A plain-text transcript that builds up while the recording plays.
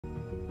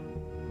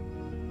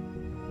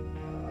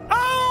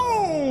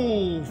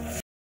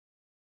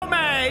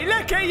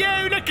Look at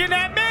you looking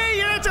at me,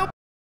 you little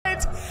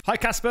b****. Hi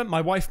Casper, my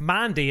wife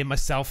Mandy and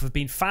myself have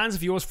been fans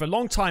of yours for a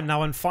long time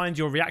now and find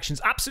your reactions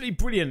absolutely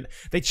brilliant.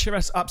 They cheer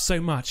us up so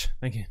much.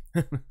 Thank you.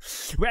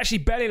 We actually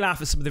barely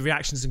laugh at some of the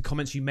reactions and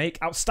comments you make.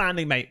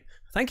 Outstanding, mate.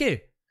 Thank you.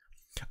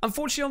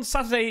 Unfortunately, on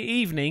Saturday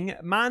evening,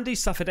 Mandy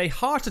suffered a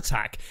heart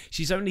attack.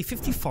 She's only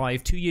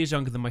 55, 2 years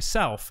younger than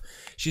myself.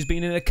 She's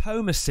been in a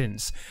coma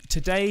since.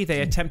 Today, they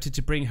attempted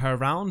to bring her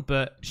around,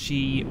 but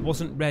she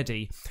wasn't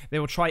ready. They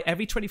will try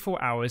every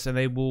 24 hours, and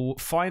they will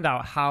find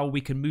out how we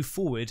can move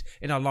forward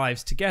in our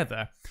lives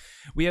together.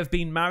 We have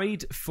been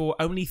married for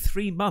only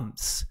 3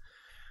 months.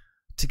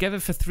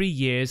 Together for 3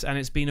 years, and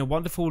it's been a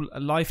wonderful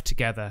life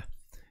together.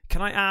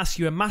 Can I ask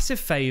you a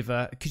massive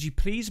favour? Could you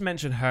please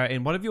mention her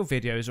in one of your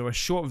videos or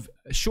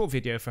a short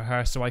video for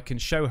her so I can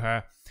show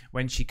her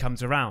when she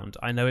comes around?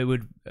 I know it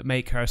would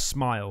make her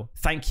smile.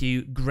 Thank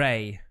you,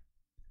 Gray.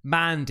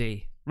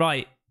 Mandy.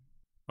 Right,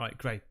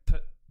 Gray.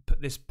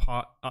 Put this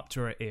part up to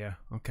her ear,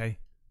 okay?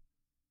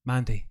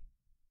 Mandy.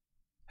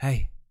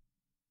 Hey.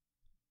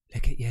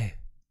 Look at you.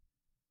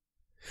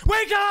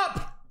 Wake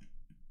up!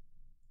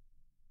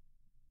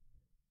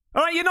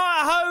 Alright, you're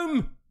not at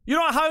home. You're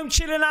not at home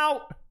chilling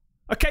out.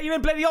 Okay, you're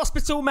in bloody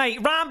hospital, mate.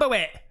 Rambo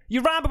it.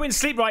 You're Rambo in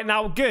sleep right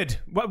now. Good.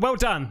 Well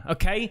done,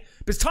 okay?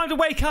 But it's time to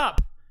wake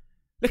up.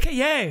 Look at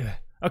you,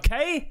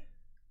 okay?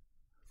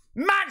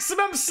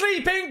 Maximum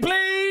sleeping,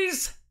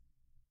 please!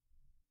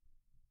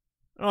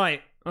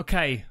 Right,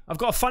 okay. I've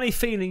got a funny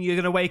feeling you're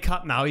going to wake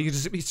up now. You're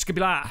just going to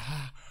be like,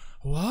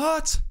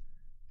 what?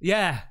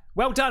 Yeah,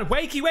 well done.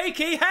 Wakey,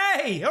 wakey.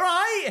 Hey, all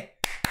right?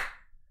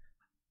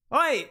 All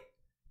right.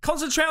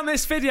 Concentrate on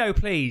this video,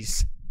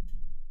 please.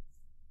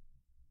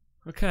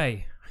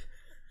 Okay.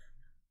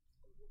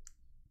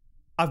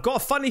 I've got a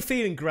funny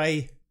feeling,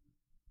 Gray,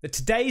 that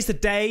today's the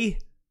day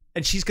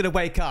and she's going to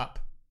wake up.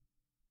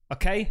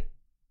 Okay?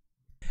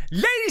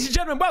 Ladies and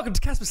gentlemen, welcome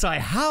to Caspersight.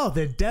 How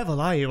the devil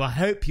are you? I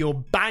hope you're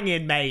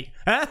banging, mate.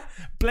 Huh?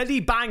 Bloody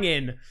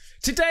banging.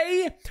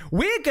 Today,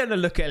 we're going to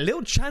look at a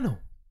little channel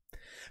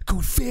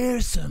called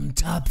Fearsome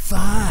Top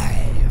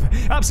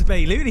 5.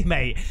 Absolutely,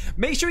 mate.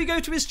 Make sure you go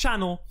to his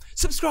channel,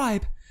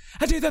 subscribe,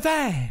 and do the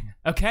thing,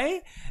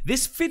 okay?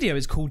 This video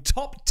is called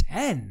Top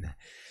 10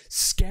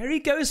 Scary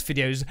Ghost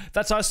Videos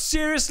that are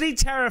seriously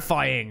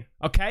terrifying,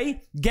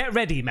 okay? Get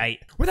ready, mate.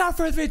 Without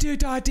further ado,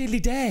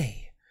 diddly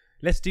day.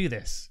 Let's do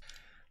this.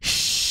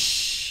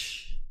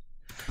 Shh.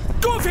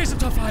 Go on, Fearsome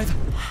Top 5.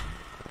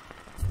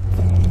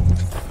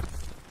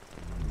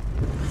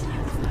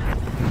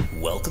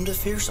 Welcome to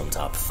Fearsome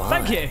Top 5.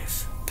 Thank you.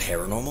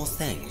 Paranormal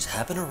things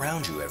happen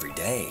around you every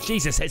day.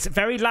 Jesus, it's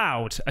very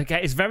loud. Okay,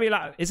 it's very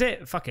loud. Is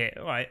it? Fuck it.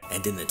 All right.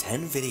 And in the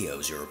 10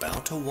 videos you're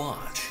about to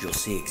watch, you'll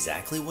see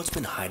exactly what's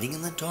been hiding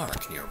in the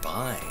dark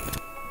nearby.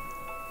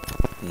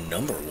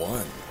 Number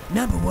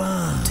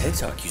 1.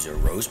 TikTok user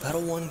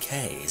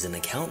RosePetal1K is an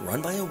account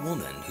run by a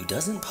woman who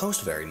doesn't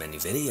post very many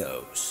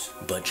videos.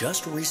 But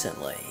just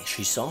recently,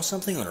 she saw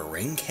something on a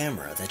Ring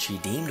camera that she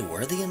deemed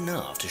worthy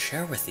enough to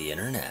share with the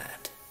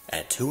internet.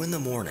 At 2 in the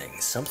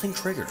morning, something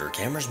triggered her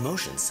camera's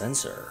motion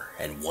sensor,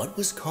 and what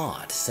was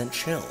caught sent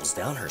chills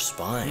down her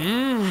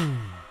spine.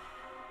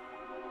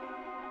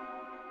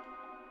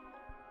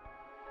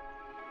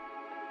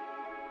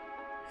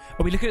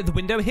 Are we looking at the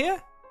window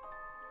here?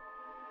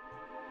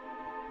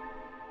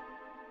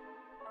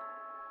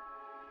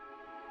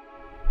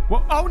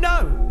 What? Oh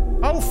no!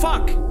 Oh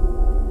fuck!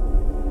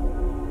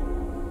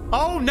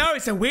 Oh no,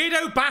 it's a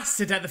weirdo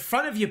bastard at the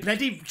front of your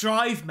bloody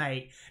drive,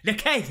 mate.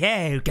 Look at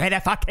you, get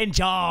a fucking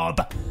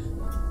job.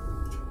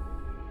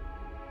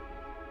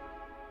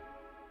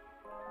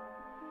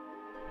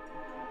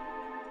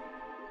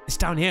 It's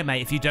down here,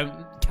 mate, if you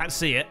can't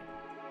see it.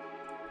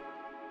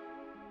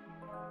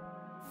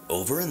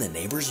 Over in the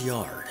neighbor's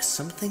yard,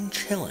 something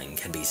chilling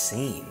can be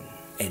seen.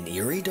 An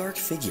eerie dark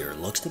figure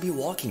looks to be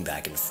walking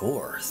back and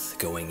forth,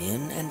 going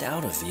in and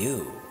out of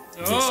view.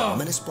 This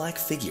ominous black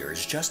figure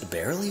is just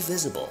barely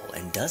visible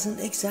and doesn't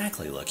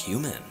exactly look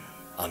human.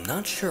 I'm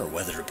not sure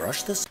whether to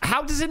brush this.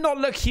 How does it not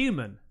look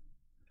human?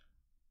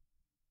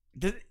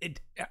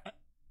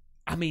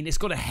 I mean, it's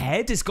got a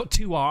head, it's got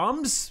 2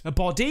 arms, a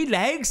body,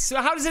 legs.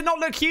 So how does it not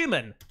look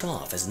human?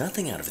 Off as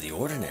nothing out of the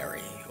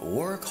ordinary,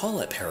 or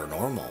call it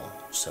paranormal.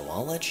 So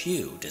I'll let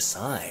you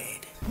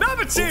decide.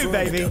 Number 2, Over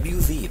baby! on the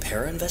WV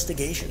Para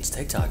Investigations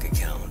TikTok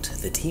account,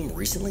 the team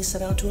recently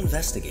set out to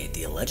investigate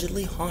the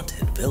allegedly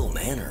haunted Bill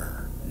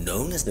Manor.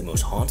 Known as the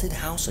most haunted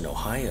house in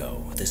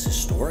Ohio, this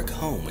historic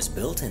home was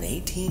built in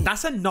 18...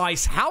 That's a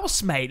nice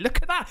house, mate.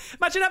 Look at that.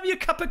 Imagine having a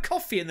cup of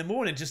coffee in the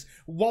morning, just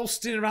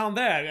waltzing around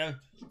there.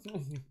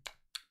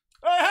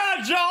 Hey,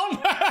 John!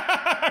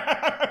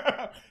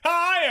 How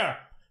are you?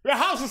 Your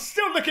house is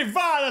still looking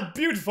fine and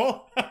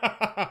beautiful.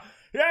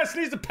 Yes,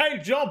 needs a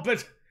paint job,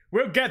 but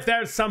we'll get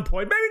there at some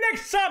point. Maybe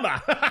next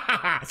summer.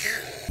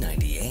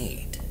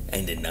 98.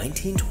 And in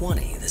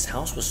 1920, this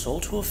house was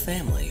sold to a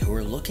family who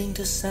were looking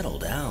to settle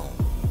down.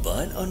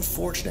 But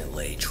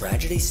unfortunately,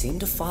 tragedy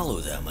seemed to follow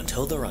them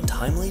until their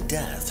untimely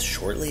death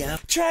shortly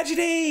after.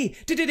 Tragedy!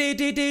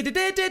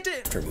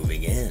 After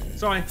moving in.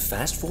 Sorry.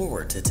 Fast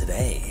forward to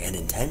today, and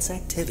intense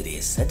activity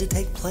is said to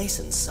take place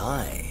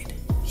inside.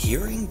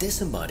 Hearing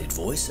disembodied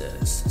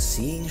voices,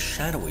 seeing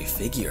shadowy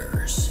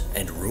figures,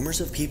 and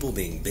rumors of people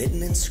being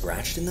bitten and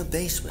scratched in the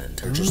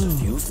basement are just a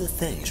few of the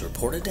things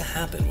reported to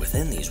happen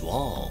within these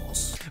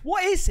walls.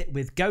 What is it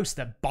with ghosts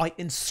that bite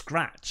and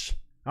scratch?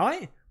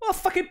 Alright? What a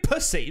fucking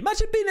pussy.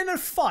 Imagine being in a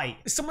fight.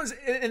 Someone's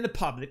in the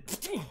pub.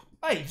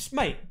 Hey,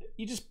 mate,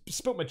 you just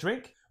spilt my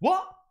drink.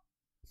 What?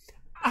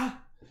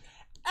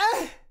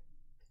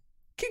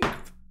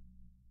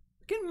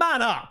 Get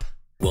man up.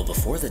 Well,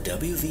 before the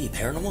WV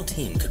paranormal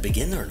team could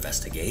begin their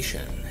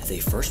investigation, they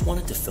first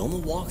wanted to film a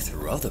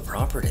walkthrough of the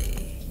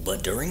property.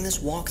 But during this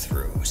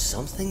walkthrough,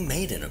 something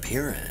made an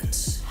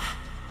appearance.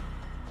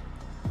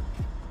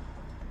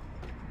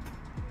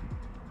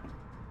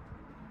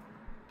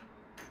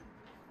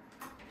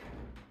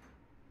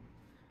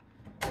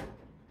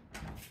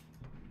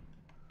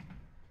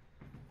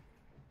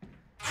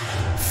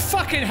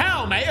 Fucking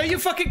hell, mate. Are you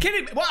fucking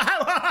kidding me? What?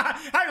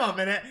 Hang on a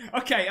minute.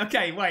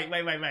 Okay,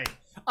 wait.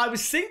 I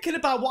was thinking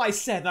about what I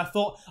said, and I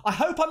thought, I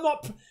hope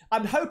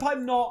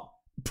I'm not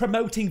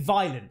promoting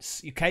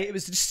violence, okay? It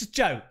was just a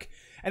joke.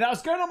 And that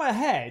was going on my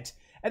head,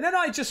 and then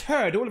I just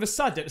heard all of a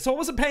sudden, so I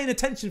wasn't paying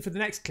attention for the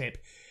next clip,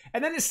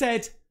 and then it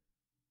said,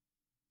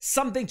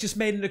 something just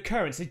made an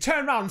occurrence. They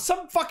turned around, and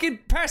some fucking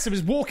person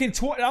was walking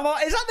toward, and I'm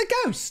like, is that the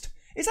ghost?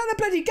 Is that the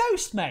bloody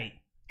ghost, mate?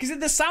 Because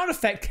the sound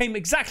effect came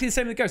exactly the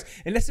same as the ghost,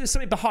 unless there was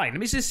something behind. Let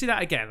me just see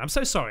that again. I'm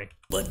so sorry.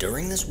 But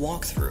during this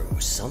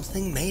walkthrough,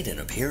 something made an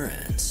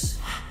appearance.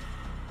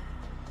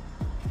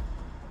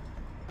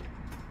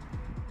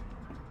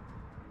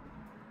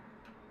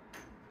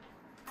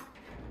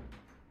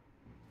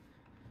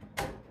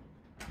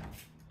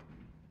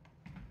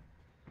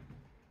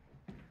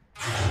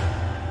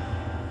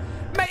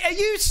 Mate, are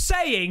you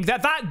saying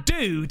that that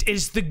dude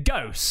is the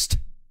ghost?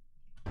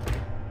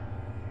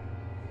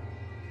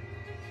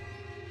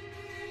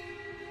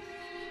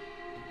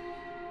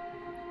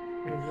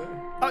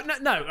 Oh,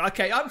 no,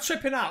 okay, I'm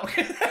tripping out.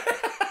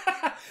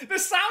 The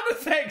sound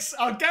effects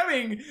are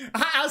going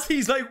as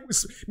he's like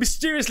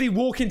mysteriously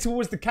walking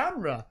towards the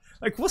camera.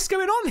 Like, what's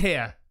going on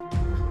here?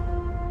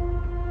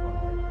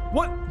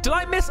 What? Did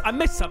I miss? I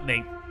missed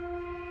something.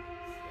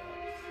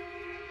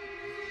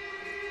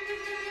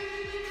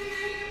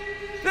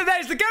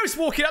 There's the ghost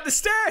walking up the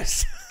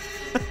stairs.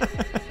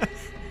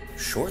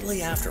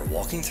 Shortly after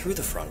walking through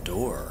the front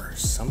door,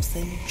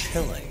 something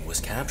chilling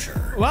was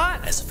captured.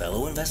 What? As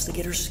fellow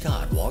investigator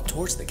Scott walked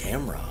towards the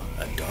camera,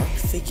 a dark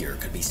figure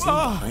could be seen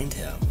behind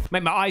him.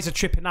 Mate, my eyes are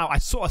tripping out. I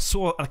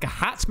saw like a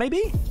hat,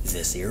 maybe?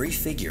 This eerie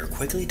figure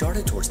quickly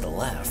darted towards the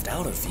left,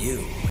 out of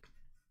view.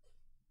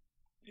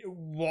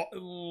 What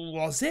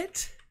was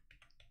it?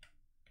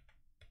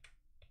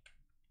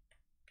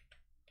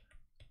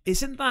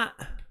 Isn't that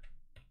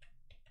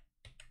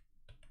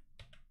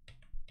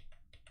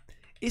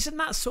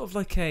sort of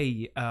like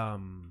a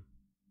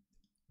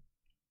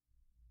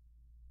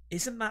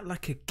isn't that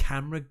like a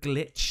camera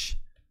glitch?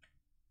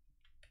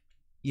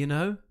 You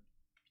know?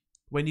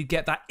 When you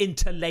get that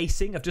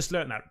interlacing. I've just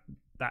learned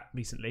that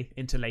recently,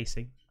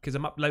 interlacing, because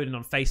I'm uploading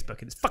on Facebook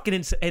and it's fucking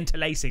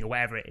interlacing or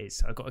whatever it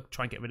is. I've got to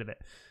try and get rid of it.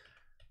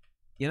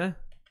 You know?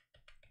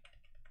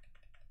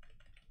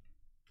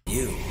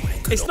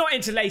 It's not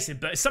interlacing,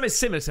 but it's something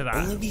similar to that.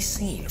 Only be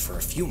seen for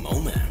a few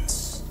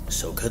moments.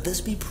 So could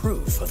this be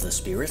proof of the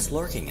spirits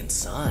lurking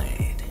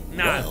inside?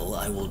 No. Well,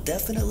 I will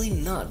definitely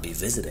not be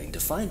visiting to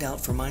find out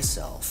for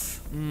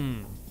myself.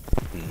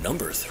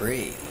 Number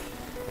 3.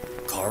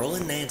 Carl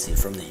and Nancy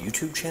from the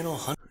YouTube channel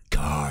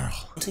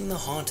Hunting the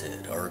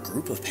Haunted are a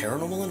group of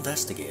paranormal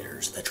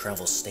investigators that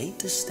travel state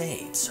to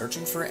state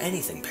searching for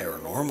anything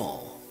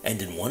paranormal. And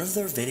in one of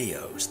their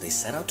videos, they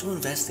set out to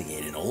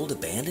investigate an old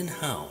abandoned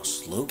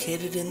house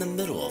located in the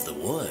middle of the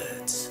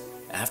woods.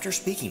 After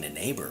speaking to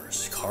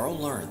neighbors, Carl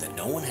learned that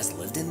no one has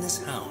lived in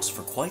this house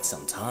for quite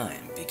some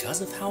time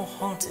because of how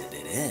haunted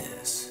it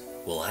is.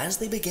 Well, as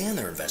they began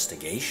their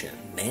investigation,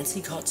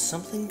 Nancy caught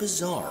something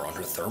bizarre on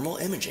her thermal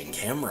imaging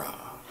camera.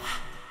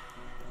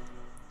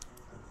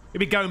 Here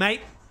we go,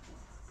 mate.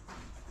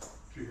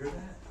 Did you hear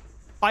that?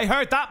 I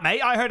heard that,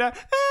 mate. I heard a...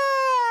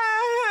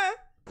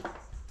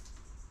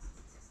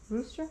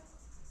 Rooster?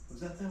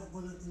 Was that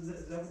what that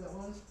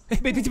was?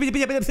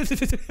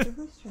 The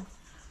rooster.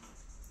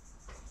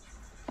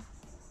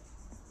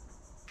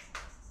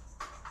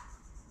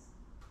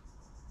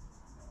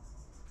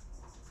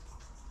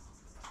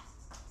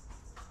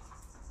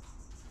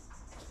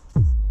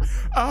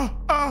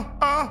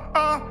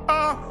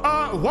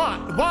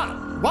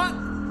 What?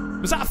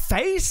 Was that a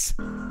face?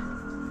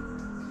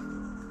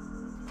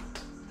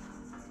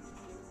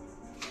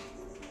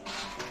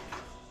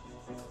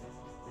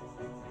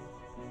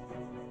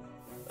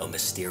 A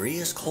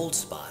mysterious cold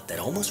spot that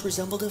almost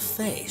resembled a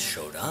face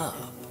showed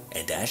up,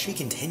 and as she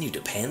continued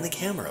to pan the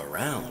camera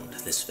around,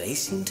 this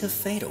face seemed to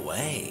fade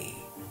away.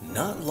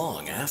 Not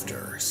long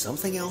after,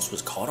 something else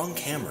was caught on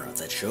camera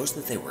that shows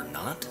that they were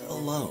not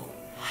alone.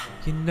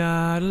 You're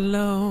not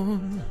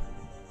alone.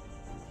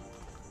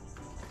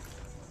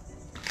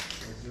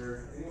 Is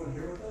there anyone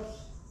here with us?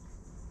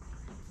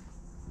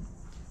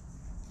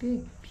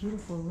 Big,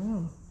 beautiful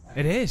room.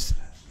 It is.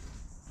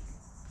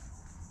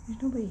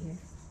 There's nobody here.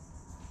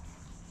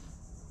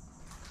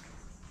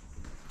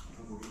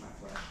 I'm gonna get my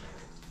flashlight.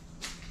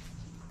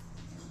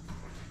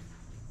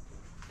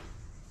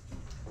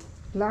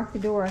 Lock the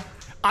door.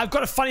 I've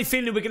got a funny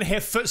feeling we're going to hear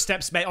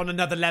footsteps, mate, on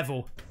another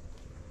level.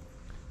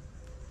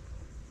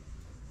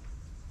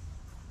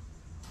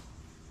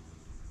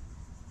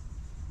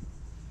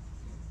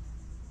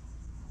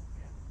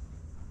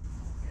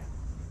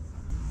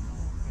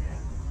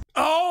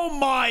 Oh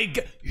my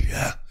god.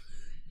 Yeah.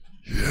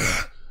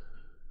 Yeah.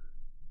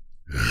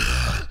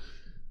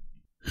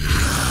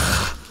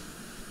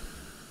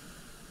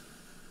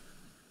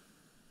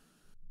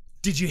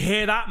 Did you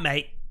hear that,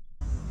 mate?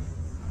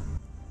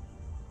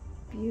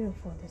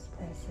 Beautiful this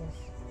place is.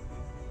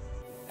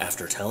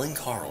 After telling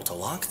Carl to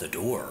lock the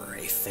door,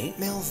 a faint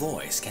male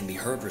voice can be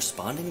heard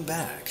responding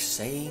back,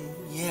 saying,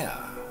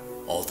 yeah.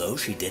 Although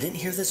she didn't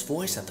hear this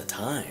voice at the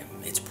time,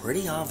 it's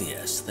pretty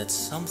obvious that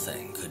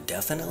something could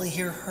definitely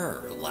hear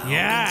her loud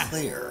and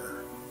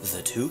clear.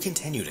 The two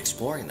continued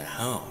exploring the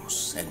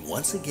house, and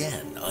once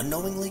again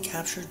unknowingly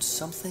captured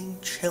something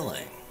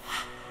chilling.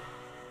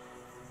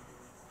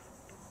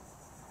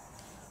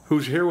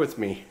 Who's here with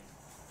me?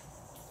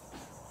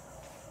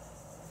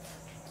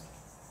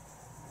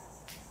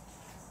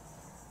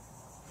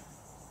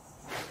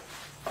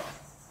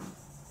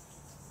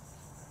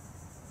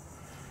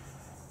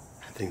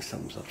 I think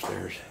something's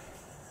upstairs.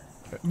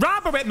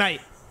 Rambo it,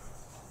 mate!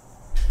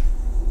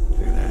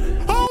 Look at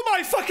that. Oh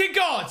my fucking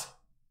god!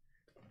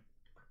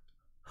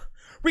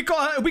 We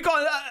got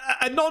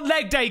a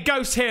non-leg day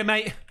ghost here,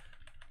 mate.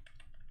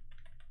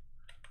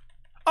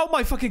 Oh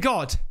my fucking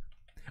god.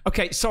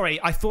 Okay, sorry.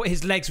 I thought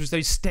his legs was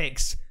those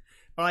sticks.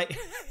 Right?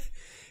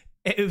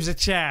 It was a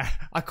chair.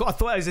 I thought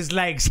it was his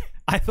legs.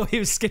 I thought he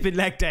was skipping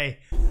leg day.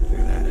 Look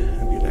at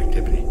that. Good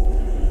activity.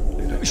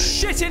 Look at that.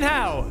 Shit in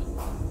hell!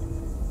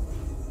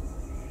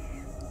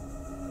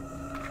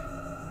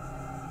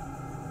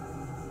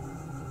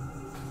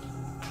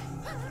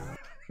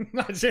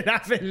 Imagine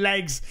having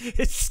legs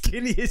as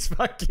skinny as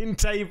fucking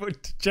table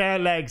chair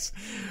legs.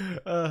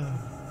 Yeah,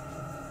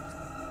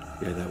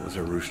 that was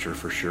a rooster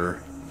for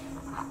sure.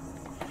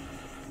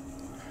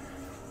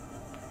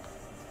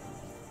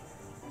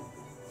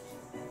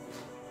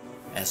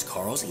 As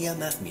Carl's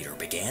EMF meter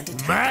began to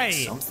detect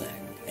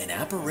something, an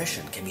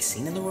apparition can be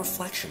seen in the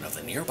reflection of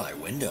the nearby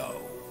window.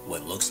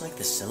 What looks like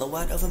the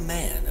silhouette of a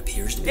man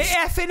appears to be... It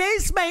effing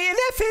is, mate! It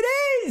effing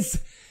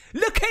is!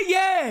 Look at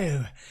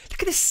you!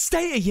 Look at the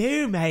state of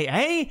you, mate,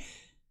 eh?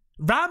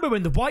 Rambo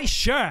in the white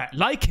shirt,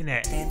 liking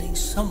it. Standing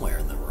somewhere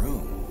in the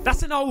room.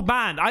 That's an old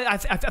man. I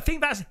think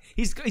that's...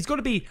 He's got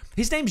to be...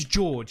 His name's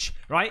George,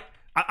 right?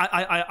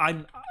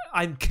 I'm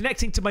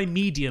connecting to my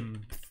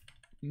mediumship.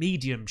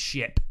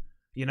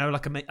 You know,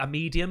 like a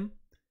medium,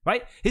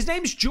 right? His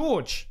name's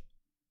George.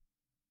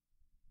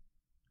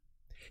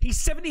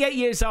 He's 78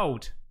 years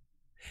old.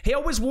 He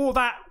always wore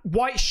that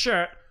white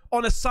shirt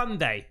on a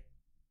Sunday.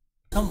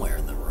 Somewhere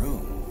in the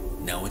room.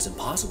 Now, it's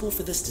impossible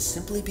for this to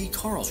simply be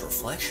Carl's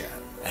reflection,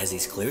 as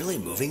he's clearly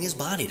moving his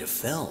body to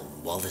film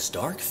while this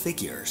dark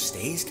figure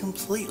stays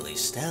completely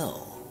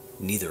still.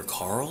 Neither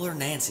Carl or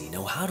Nancy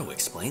know how to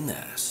explain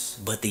this,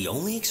 but the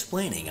only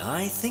explaining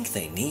I think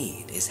they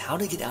need is how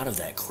to get out of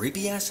that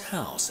creepy-ass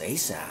house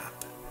ASAP.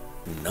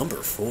 Number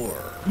 4.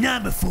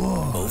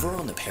 Over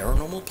on the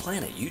Paranormal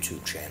Planet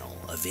YouTube channel,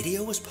 a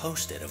video was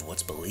posted of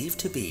what's believed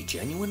to be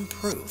genuine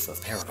proof of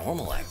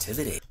paranormal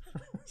activity.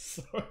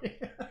 Sorry.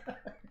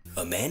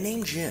 A man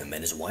named Jim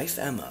and his wife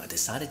Emma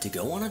decided to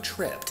go on a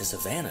trip to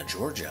Savannah,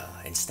 Georgia,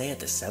 and stay at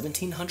the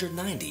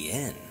 1790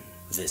 Inn.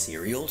 This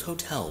eerie old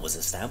hotel was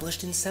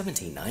established in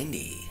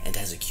 1790 and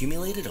has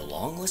accumulated a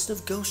long list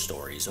of ghost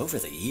stories over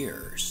the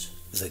years.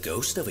 The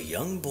ghost of a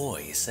young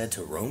boy is said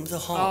to roam the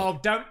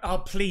hall. Oh,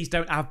 please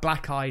don't have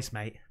black eyes,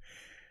 mate.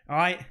 All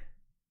right?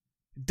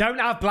 Don't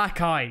have black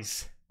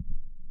eyes.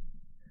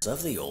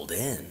 Of the old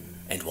inn.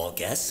 And while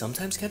guests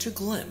sometimes catch a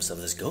glimpse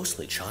of this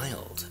ghostly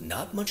child,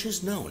 not much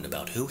is known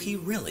about who he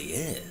really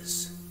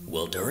is.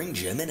 Well, during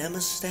Jim and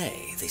Emma's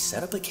stay, they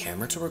set up a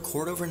camera to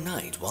record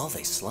overnight while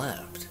they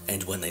slept.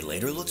 And when they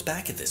later looked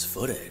back at this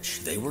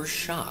footage, they were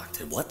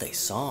shocked at what they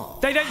saw.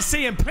 They don't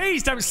see him.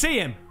 Please don't see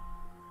him.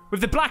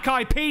 With the black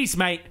eyed peas,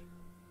 mate.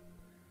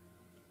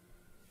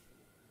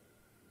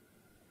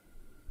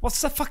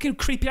 What's the fucking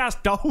creepy ass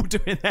doll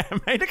doing there,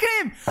 mate? Look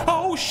at him.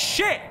 Oh,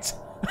 shit.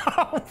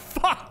 Oh,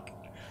 fuck.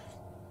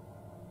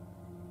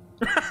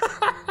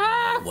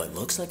 What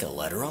looks like a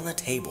letter on the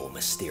table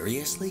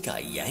mysteriously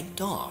got yanked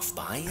off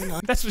by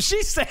an That's what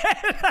she said.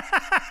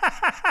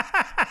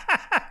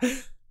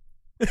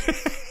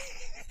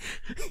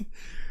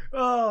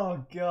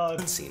 Oh,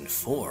 God. unseen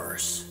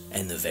force.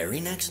 And the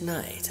very next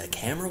night, a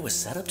camera was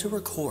set up to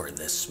record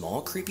this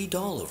small creepy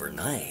doll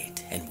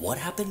overnight, and what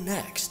happened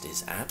next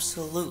is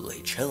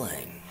absolutely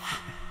chilling.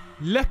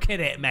 Look at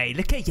it, mate.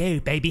 Look at you,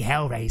 baby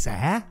Hellraiser,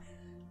 huh?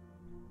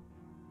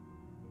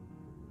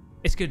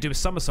 It's gonna do a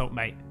somersault,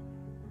 mate.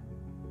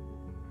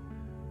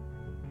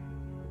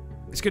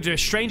 It's gonna do a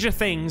Stranger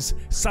Things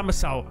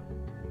somersault.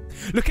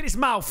 Look at his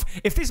mouth.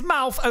 If this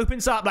mouth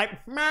opens up like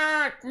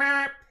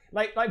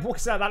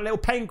what's that little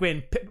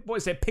penguin? What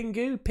is it?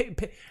 Pingu?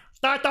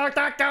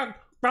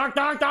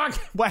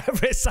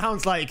 Whatever it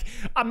sounds like.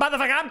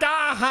 Motherfucker, I'm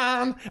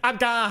done. I'm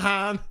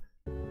done.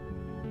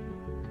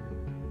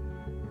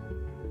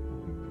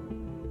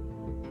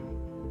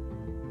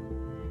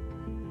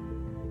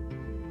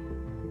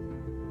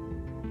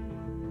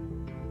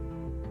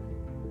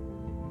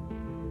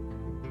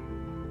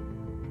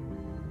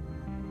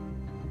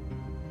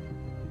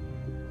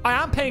 I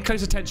am paying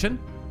close attention.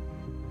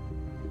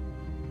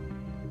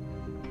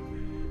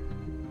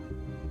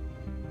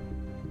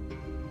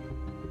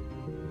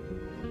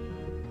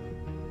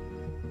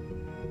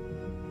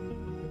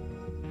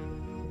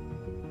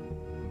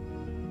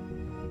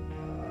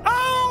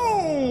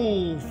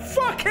 Oh!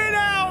 Fucking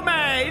hell,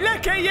 mate!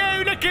 Look at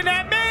you looking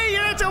at me,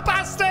 you little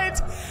bastard!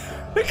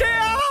 Look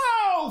at you!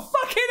 Oh!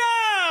 Fucking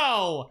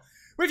hell!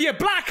 With your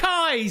black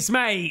eyes,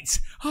 mate!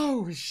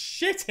 Oh,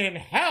 shit in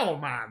hell,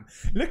 man!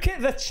 Look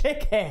at the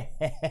chicken!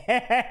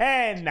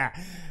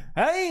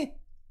 Hey?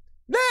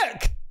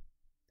 Look!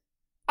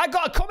 I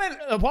got a comment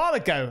a while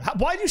ago.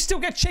 Why do you still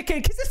get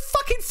chicken? Because it's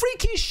fucking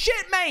freaky as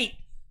shit, mate!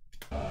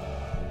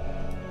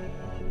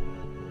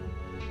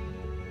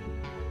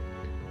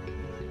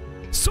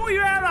 Sort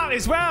your hair out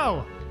as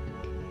well!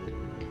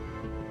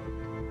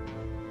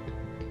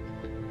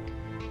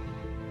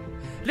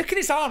 Look at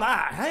his arm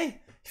out, hey?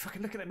 You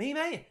fucking looking at me,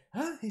 mate?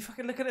 Huh? You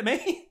fucking looking at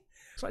me?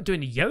 It's like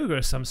doing yoga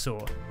of some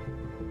sort.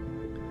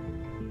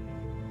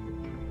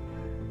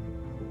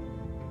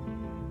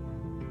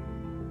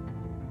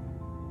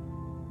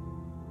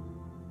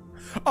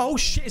 Oh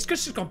shit, it's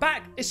just gone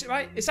back. It's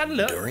right, it's had a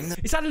look.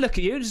 It's had a look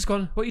at you and just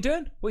gone, what are you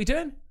doing? What are you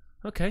doing?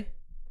 Okay.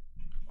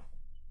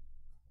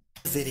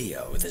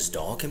 Video, this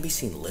doll can be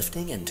seen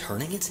lifting and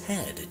turning its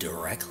head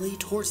directly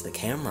towards the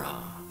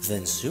camera.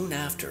 Then soon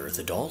after,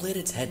 the doll laid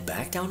its head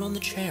back down on the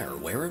chair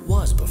where it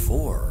was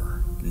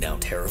before. Now,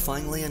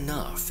 terrifyingly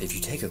enough, if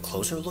you take a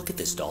closer look at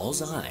this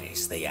doll's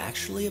eyes, they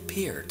actually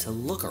appear to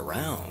look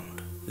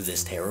around.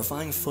 This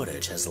terrifying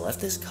footage has left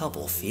this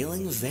couple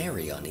feeling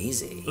very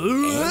uneasy.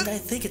 And I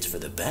think it's for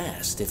the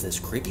best if this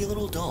creepy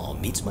little doll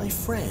meets my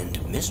friend,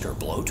 Mr.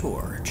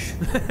 Blowtorch.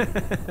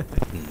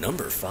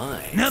 Number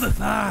 5. Number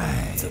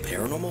 5. The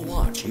Paranormal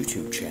Watch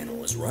YouTube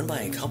channel is run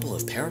by a couple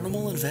of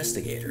paranormal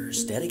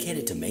investigators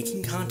dedicated to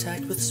making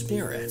contact with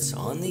spirits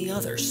on the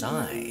other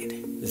side.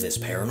 This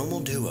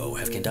paranormal duo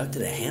have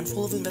conducted a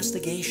handful of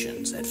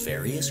investigations at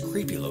various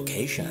creepy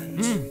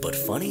locations. But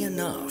funny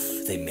enough,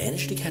 they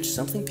managed to catch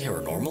something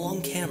paranormal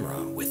on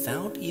camera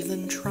without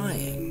even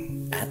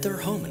trying. At their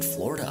home in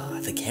Florida,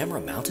 the camera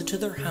mounted to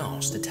their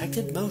house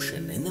detected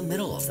motion in the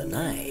middle of the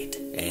night.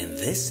 And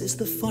this is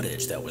the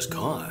footage that was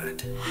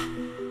caught.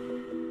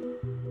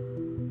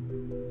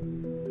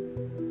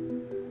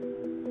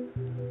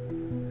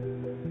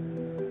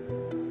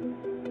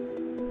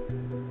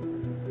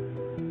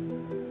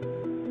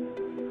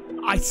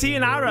 I see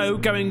an arrow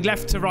going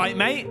left to right,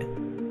 mate.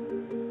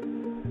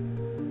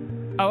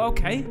 Oh,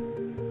 okay.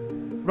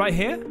 Right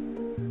here.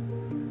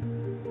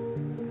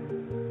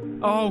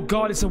 Oh,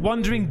 God, it's a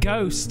wandering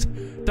ghost.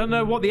 Don't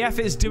know what the F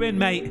is doing,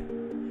 mate.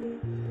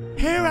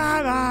 Here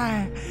am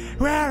I.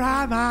 Where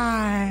am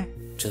I?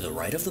 To the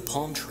right of the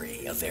palm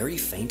tree, a very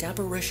faint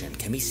apparition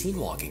can be seen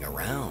walking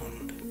around.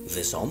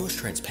 This almost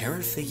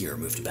transparent figure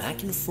moved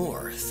back and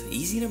forth,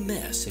 easy to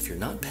miss if you're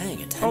not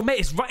paying attention. Oh,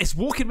 mate, it's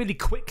walking really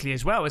quickly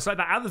as well. It's like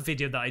that other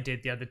video that I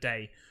did the other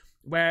day,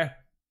 where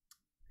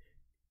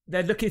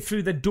they're looking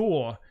through the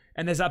door,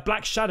 and there's that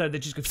black shadow that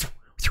just goes...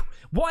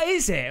 What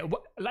is it?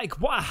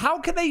 What? How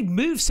can they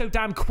move so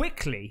damn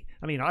quickly?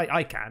 I mean,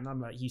 I can.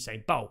 I'm like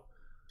Usain Bolt.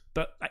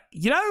 But,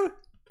 you know...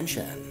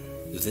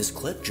 This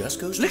clip just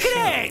goes to show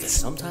that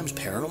sometimes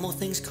paranormal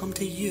things come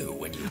to you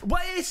when you...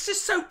 Well, it's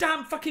just so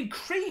damn fucking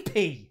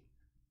creepy.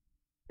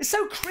 It's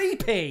so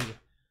creepy.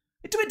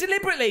 They do it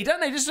deliberately, don't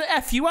they? Just to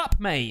F you up,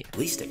 mate.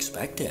 Least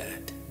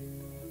expected.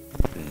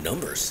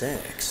 Number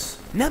 6.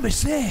 Number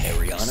 6.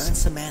 Ariana and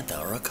Samantha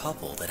are a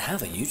couple that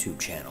have a YouTube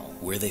channel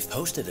where they've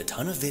posted a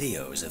ton of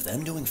videos of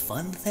them doing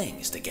fun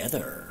things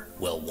together.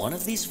 Well, one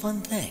of these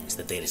fun things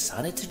that they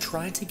decided to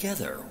try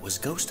together was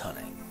ghost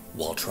hunting.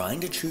 While trying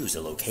to choose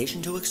a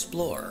location to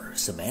explore,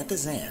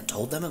 Samantha's aunt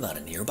told them about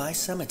a nearby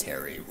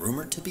cemetery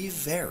rumored to be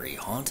very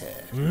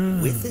haunted.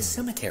 With this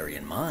cemetery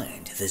in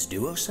mind, this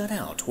duo set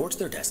out towards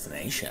their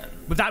destination.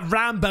 With that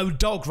Rambo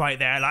dog right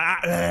there,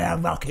 like,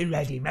 I'm fucking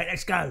ready, mate,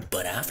 let's go.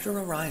 But after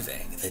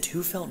arriving, the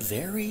two felt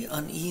very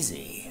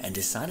uneasy and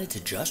decided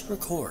to just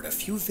record a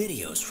few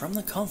videos from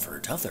the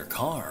comfort of their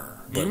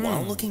car. But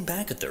while looking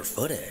back at their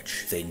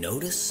footage, they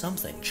noticed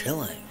something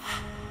chilling.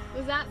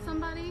 Was that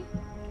somebody?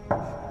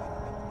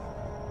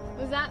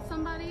 Was that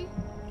somebody?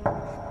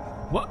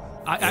 What?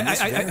 In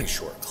this very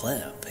short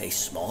clip, a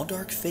small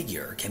dark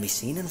figure can be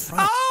seen in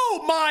front.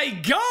 Oh my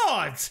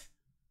god!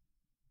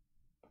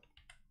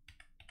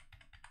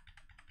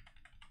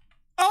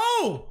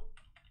 Oh!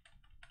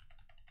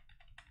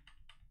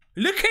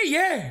 Look at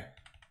you!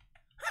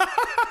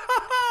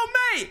 Oh,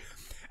 mate!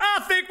 I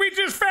think we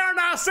just found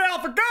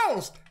ourselves a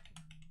ghost!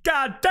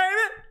 God damn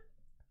it!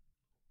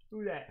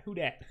 Who that? Who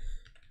that?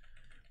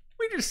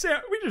 We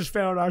just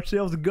found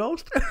ourselves a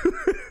ghost.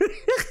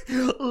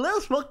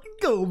 Let's fucking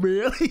go,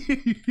 man.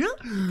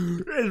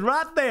 It's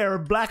right there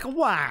in black and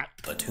white.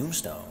 A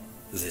tombstone.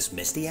 This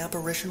misty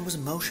apparition was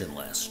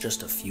motionless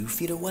just a few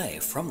feet away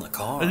from the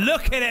car.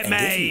 Look at it, and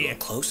mate! if you look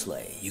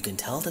closely, you can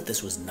tell that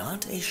this was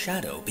not a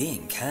shadow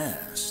being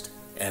cast.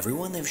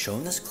 Everyone they've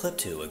shown this clip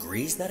to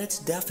agrees that it's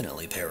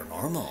definitely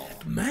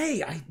paranormal.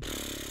 Mate,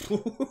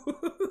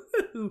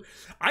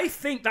 I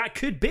think that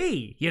could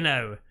be, you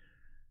know.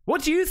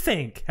 What do you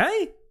think,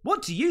 hey?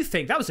 What do you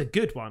think? That was a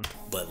good one.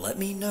 But let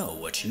me know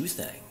what you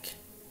think.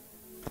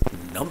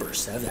 Number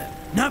 7.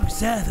 Number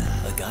 7.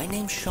 A guy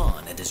named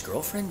Sean and his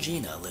girlfriend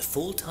Gina live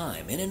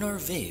full-time in an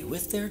RV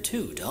with their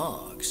 2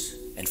 dogs.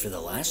 And for the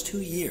last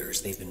 2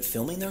 years, they've been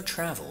filming their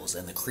travels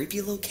and the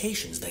creepy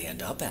locations they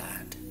end up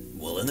at.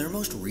 Well, in their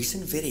most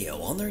recent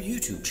video on their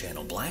YouTube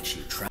channel, Black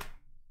Sheep Travel.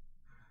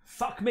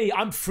 Fuck me,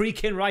 I'm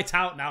freaking right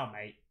out now,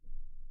 mate.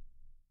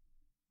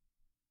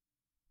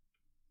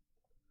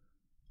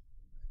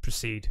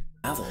 Proceed.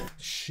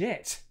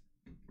 Shit.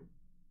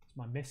 It's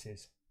my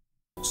missus.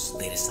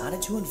 They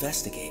decided to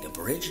investigate a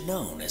bridge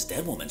known as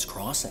Dead Woman's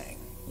Crossing.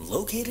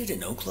 Located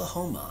in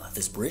Oklahoma,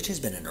 this bridge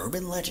has been an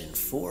urban legend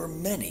for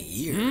many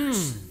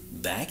years.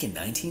 Back in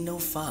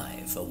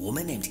 1905, a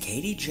woman named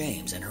Katie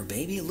James and her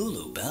baby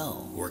Lulu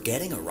Bell were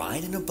getting a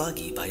ride in a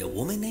buggy by a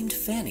woman named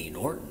Fanny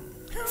Norton.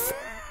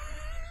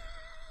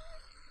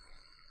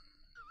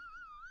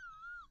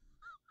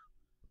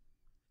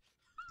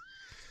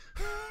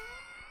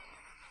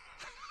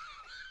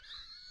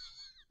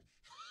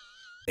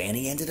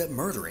 Fanny ended up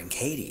murdering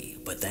Katie,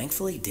 but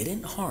thankfully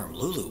didn't harm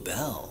Lulu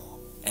Bell.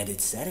 And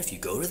it's said if you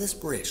go to this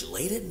bridge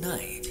late at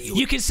night,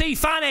 you can see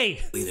Fanny!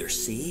 Either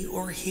see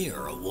or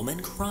hear a woman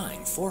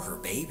crying for her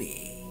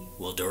baby.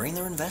 Well, during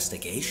their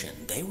investigation,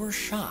 they were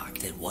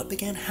shocked at what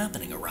began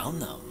happening around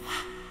them.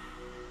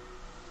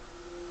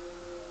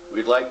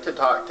 We'd like to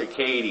talk to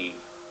Katie.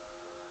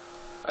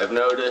 I've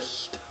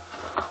noticed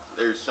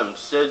there's some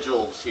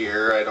sigils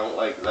here. I don't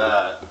like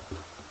that.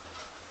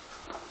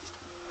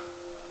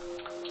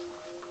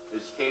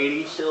 Is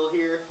Katie still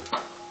here?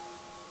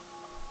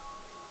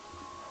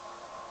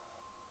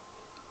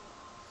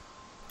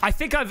 I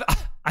think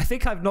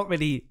I've not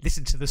really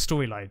listened to the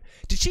storyline.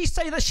 Did she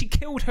say that she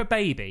killed her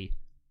baby?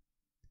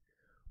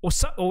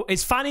 Or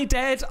is Fanny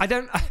dead? I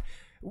don't.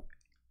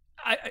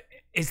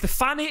 Is the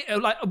Fanny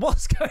like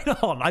what's going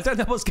on? I don't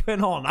know what's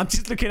going on. I'm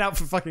just looking out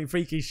for fucking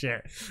freaky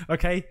shit.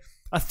 Okay,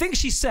 I think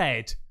she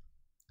said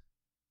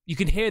you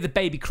can hear the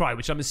baby cry,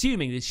 which I'm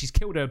assuming that she's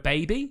killed her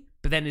baby.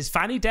 But then is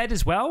Fanny dead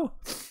as well?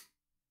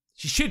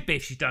 She should be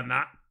if she's done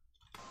that.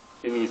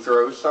 Can you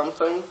throw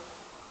something?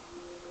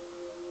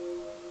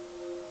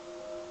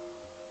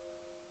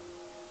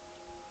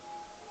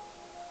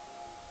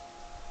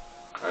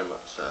 I'm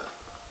upset.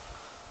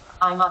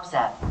 I'm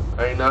upset.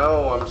 I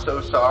know, I'm so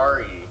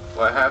sorry.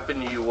 What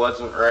happened to you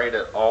wasn't right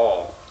at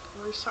all.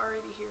 We're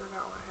sorry to hear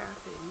about what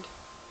happened.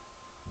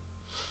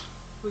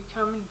 We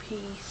come in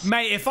peace.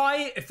 Mate, if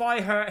I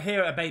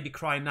hear a baby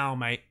cry now,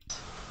 mate.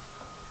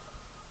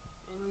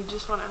 And we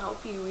just want to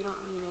help you. We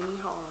don't mean any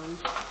harm.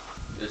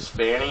 Is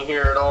Fanny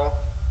here at all?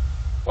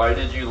 Why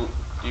did you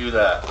do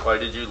that? Why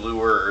did you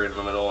lure her in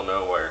the middle of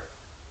nowhere?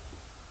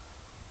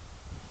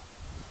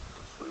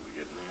 Hopefully we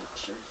get an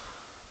answer.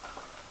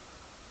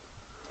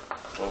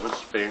 What was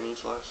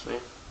Fanny's last name?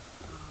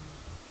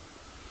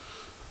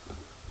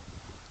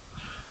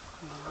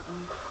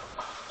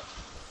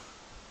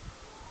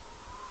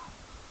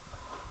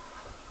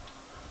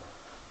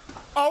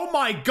 Oh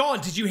my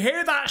god, did you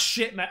hear that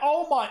shit, mate?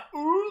 Oh my...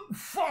 Ooh,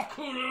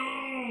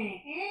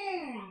 fucking...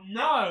 Ooh,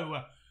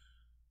 no.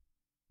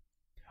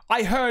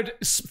 I heard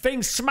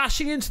things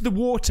smashing into the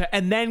water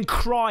and then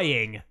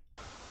crying.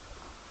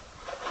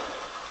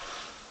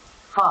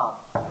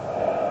 Fall.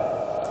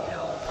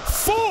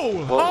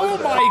 Fool! Oh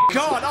my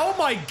god, oh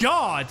my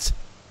god!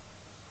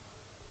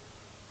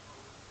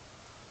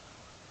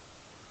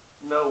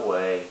 No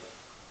way.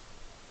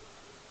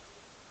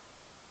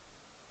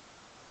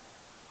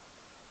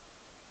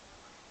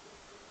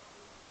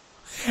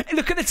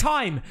 Look at the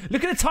time.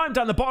 Look at the time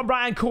down the bottom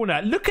right-hand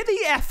corner. Look at the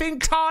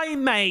effing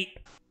time, mate.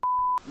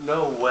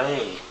 No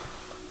way.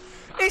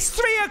 It's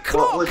 3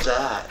 o'clock. What was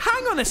that?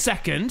 Hang on a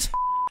second.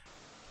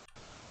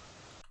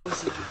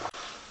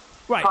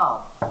 Right.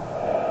 Fall.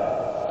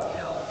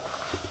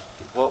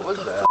 What was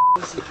that?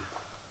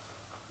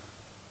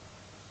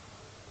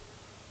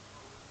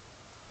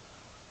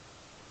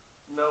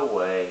 No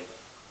way.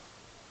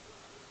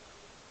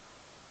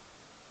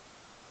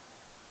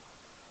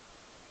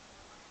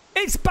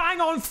 It's bang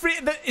on 3.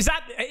 Is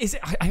it?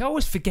 I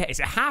always forget. Is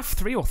it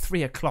 3:30 or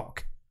 3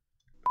 o'clock?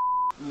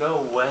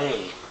 No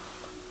way.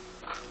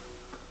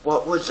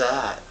 What was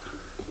that?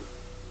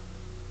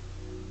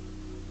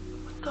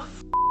 What the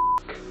f?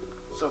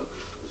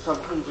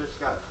 Something just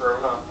got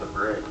thrown off the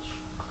bridge.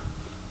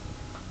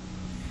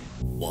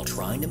 While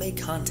trying to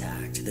make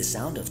contact, the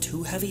sound of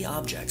two heavy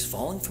objects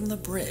falling from the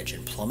bridge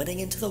and plummeting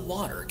into the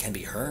water can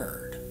be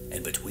heard.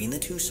 And between the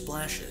two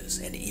splashes,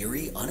 an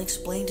eerie,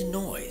 unexplained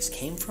noise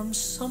came from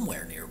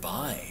somewhere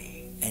nearby.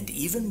 And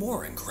even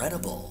more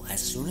incredible, as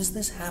soon as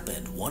this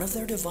happened, one of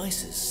their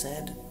devices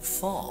said,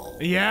 fall.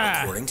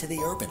 Yeah. According to the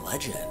urban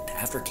legend,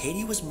 after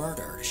Katie was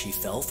murdered, she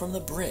fell from the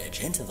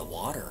bridge into the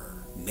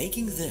water,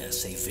 making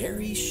this a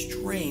very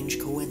strange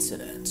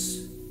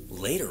coincidence.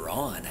 Later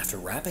on, after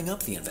wrapping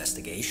up the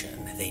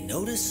investigation, they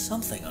noticed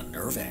something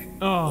unnerving.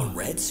 Oh. A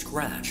red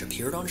scratch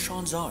appeared on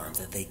Sean's arm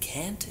that they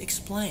can't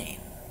explain.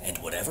 And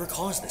whatever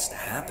caused this to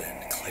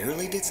happen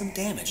clearly did some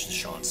damage to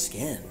Sean's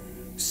skin.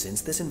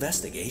 Since this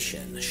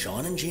investigation,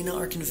 Sean and Gina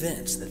are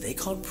convinced that they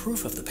caught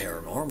proof of the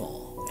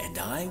paranormal, and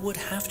I would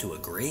have to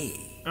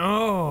agree.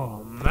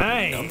 Oh,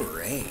 man.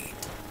 Number 8.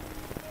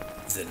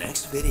 The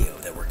next video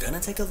that we're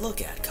gonna take a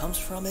look at comes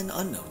from an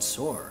unknown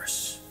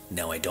source.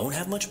 Now, I don't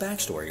have much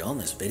backstory on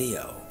this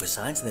video,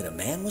 besides that a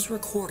man was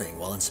recording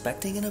while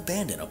inspecting an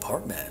abandoned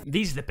apartment.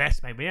 These are the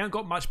best, mate. We haven't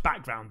got much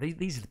background.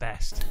 These are the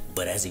best.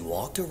 But as he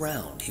walked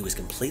around, he was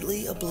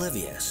completely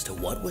oblivious to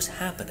what was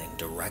happening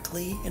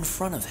directly in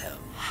front of him.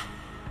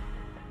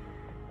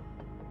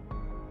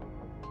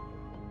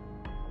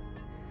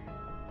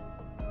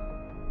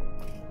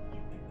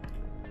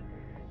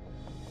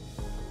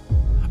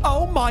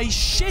 Oh my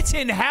shit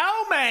in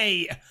hell,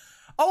 mate!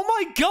 Oh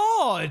my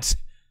god!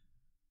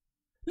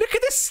 Look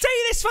at the state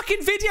of this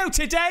fucking video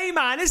today,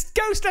 man! This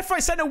ghost left,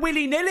 right, centre,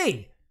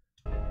 willy-nilly!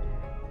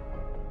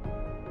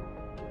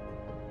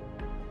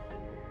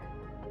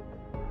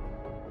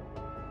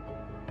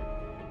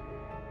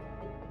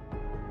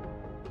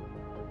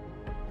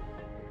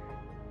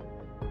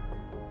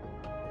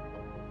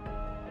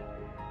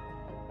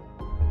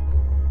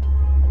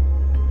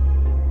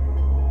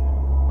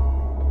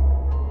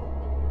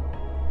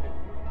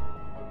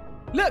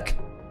 Look!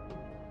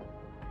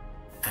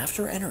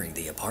 After entering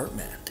the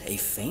apartment, a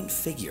faint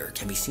figure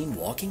can be seen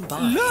walking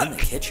by Look! in the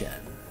kitchen.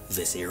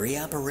 This eerie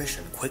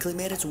apparition quickly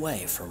made its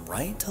way from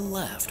right to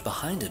left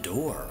behind a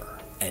door.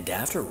 And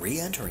after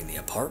re-entering the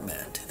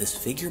apartment, this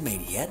figure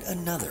made yet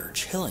another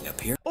chilling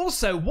appearance.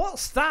 Also,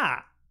 what's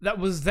that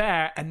was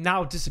there and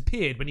now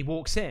disappeared when he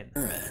walks in?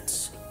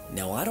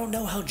 Now, I don't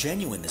know how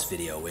genuine this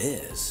video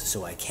is,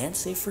 so I can't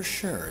say for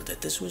sure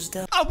that this was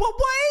Oh, well,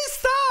 what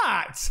is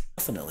that?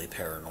 definitely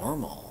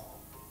paranormal.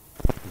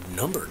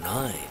 Number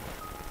 9.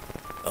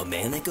 A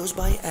man that goes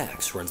by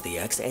X runs the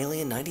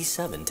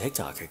XAlien97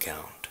 TikTok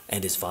account,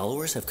 and his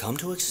followers have come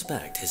to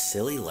expect his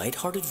silly,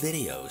 lighthearted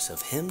videos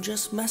of him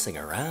just messing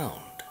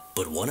around.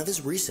 But one of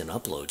his recent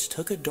uploads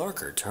took a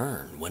darker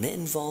turn when it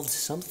involved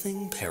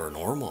something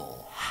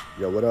paranormal.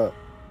 Yo, what up?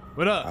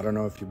 What up? I don't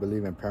know if you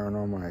believe in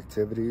paranormal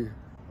activity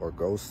or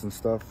ghosts and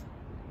stuff,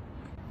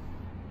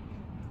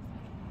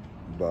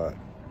 but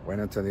wait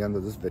until the end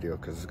of this video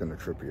because it's gonna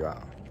trip you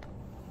out.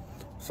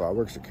 So I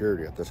work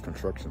security at this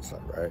construction site,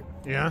 right?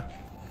 Yeah.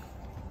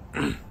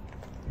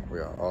 We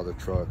got all the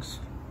trucks.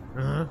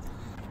 Uh-huh.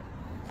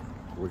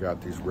 We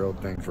got these real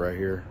things right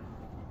here.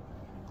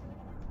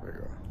 There you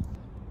go.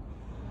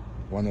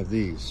 One of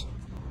these.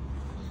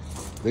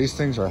 These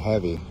things are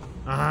heavy.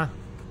 Uh-huh.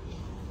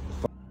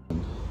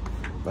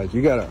 Like,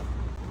 you gotta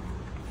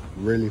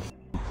really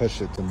push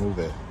it to move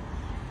it.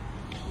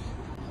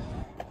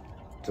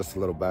 Just a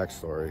little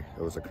backstory.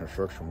 It was a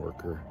construction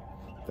worker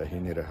that he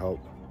needed help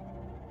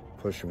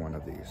pushing one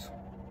of these.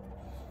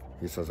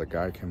 He says a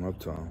guy came up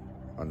to him,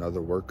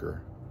 another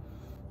worker,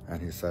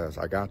 and he says,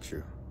 I got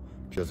you.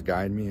 Just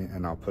guide me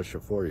and I'll push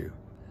it for you.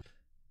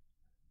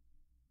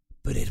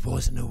 But it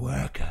wasn't a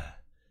worker.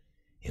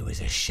 It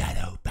was a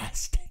shadow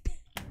bastard.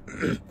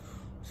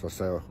 So I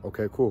said,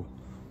 okay, cool.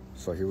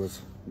 So he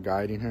was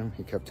guiding him.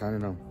 He kept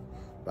telling him,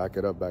 back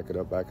it up, back it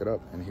up, back it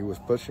up. And he was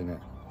pushing it.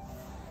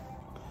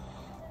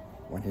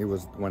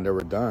 When they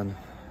were done,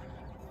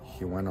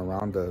 he went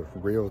around the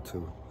reel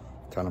to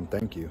tell him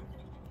thank you.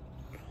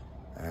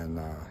 And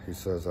he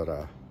says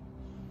that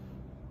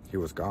he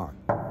was gone.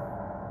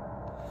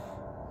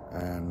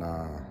 And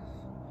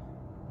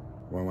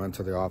we went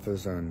to the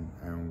office and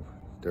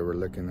they were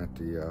looking at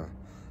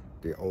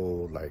the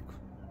old, like,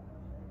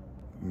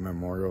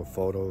 memorial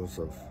photos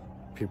of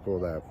people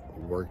that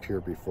worked here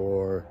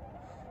before.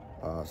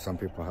 Some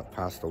people have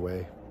passed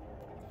away.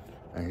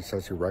 And he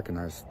says he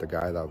recognized the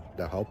guy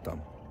that helped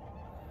him.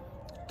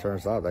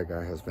 Turns out that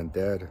guy has been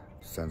dead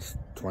since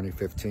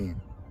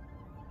 2015,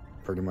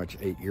 pretty much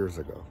 8 years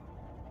ago.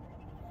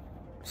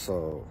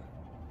 So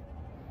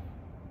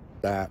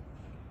that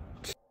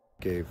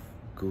gave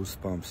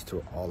goosebumps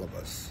to all of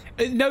us.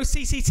 No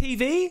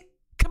CCTV?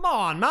 Come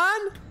on, man.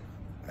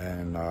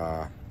 And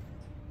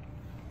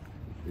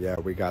yeah,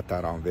 we got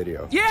that on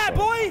video. Yeah, so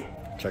boy.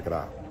 check it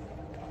out.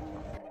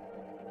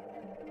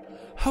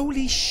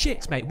 Holy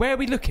shit, mate. Where are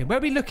we looking? Where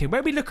are we looking?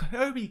 Where are we looking?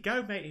 Here we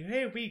go, mate.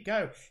 Here we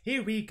go.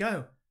 Here we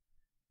go.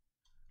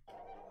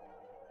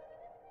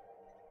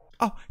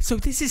 Oh, so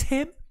this is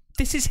him?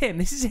 This is him.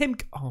 This is him.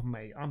 Oh,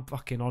 mate, I'm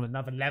fucking on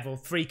another level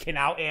of freaking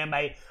out here,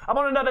 mate. I'm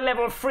on another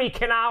level of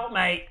freaking out,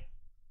 mate.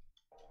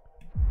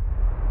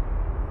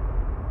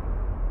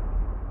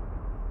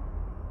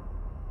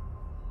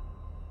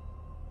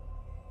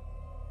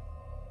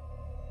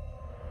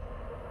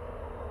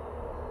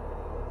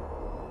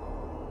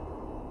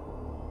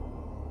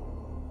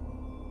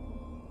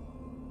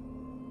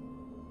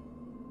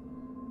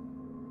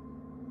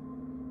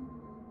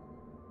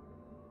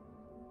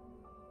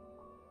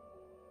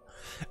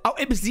 Oh,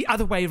 it was the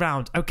other way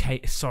around. Okay,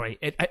 sorry.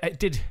 It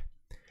did.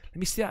 Let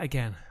me see that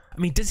again. I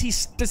mean, does he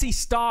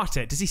start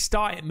it? Does he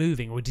start it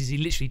moving, or does he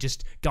literally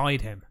just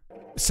guide him?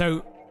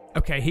 So,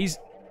 okay,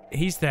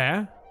 he's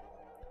there.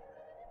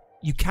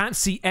 You can't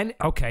see any.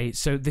 Okay,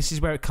 so this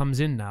is where it comes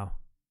in now.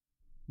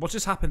 What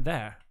just happened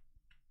there?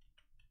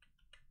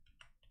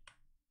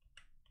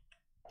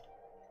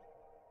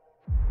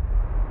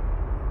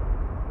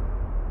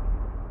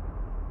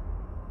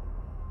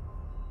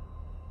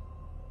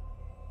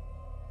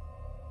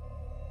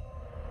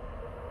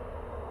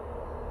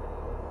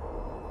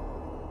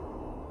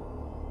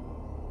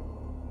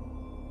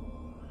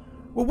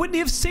 Well, wouldn't he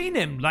have seen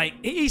him? Like,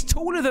 he's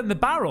taller than the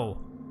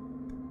barrel.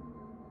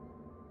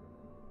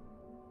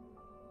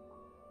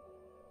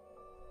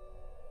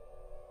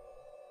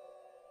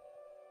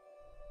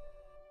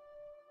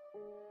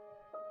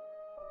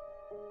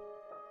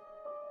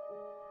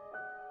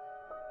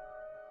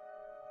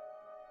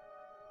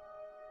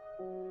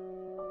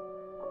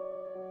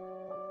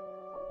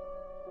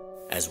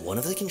 As one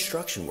of the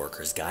construction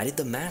workers guided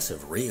the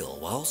massive reel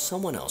while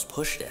someone else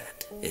pushed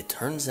it, it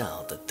turns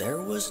out that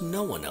there was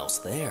no one else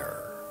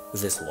there.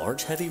 This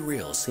large heavy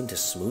reel seemed to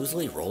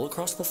smoothly roll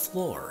across the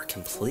floor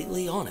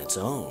completely on its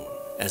own,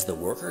 as the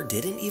worker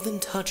didn't even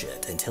touch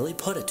it until he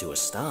put it to a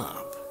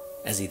stop.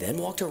 As he then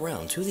walked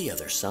around to the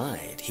other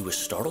side, he was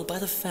startled by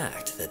the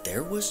fact that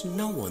there was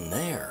no one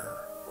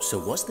there. So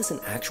was this an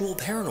actual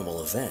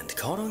paranormal event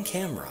caught on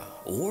camera,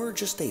 or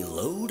just a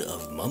load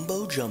of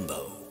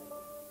mumbo-jumbo?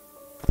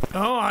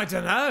 Oh, I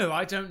don't know.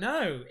 I don't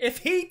know. If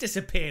he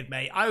disappeared,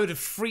 mate, I would have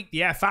freaked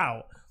the F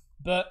out.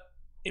 But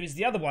it was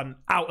the other one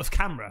out of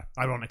camera,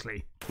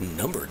 ironically.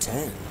 Number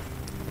 10.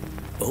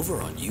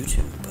 Over on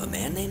YouTube, a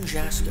man named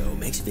Jasko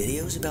makes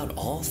videos about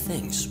all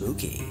things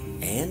spooky.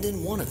 And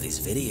in one of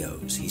these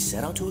videos, he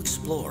set out to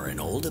explore an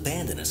old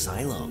abandoned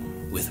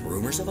asylum. With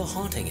rumors of a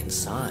haunting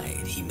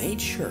inside, he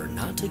made sure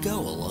not to go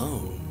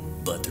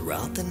alone. But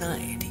throughout the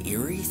night,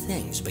 eerie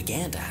things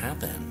began to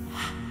happen.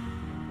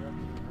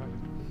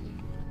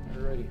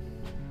 Ready.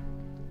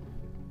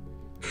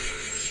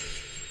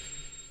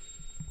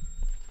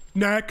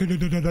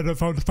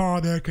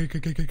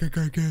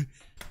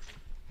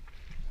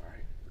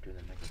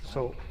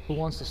 So, who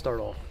wants to start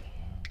off?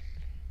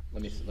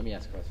 Let me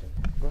ask a question.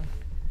 Go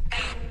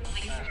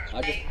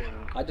ahead.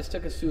 I just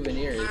took a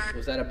souvenir.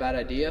 Was that a bad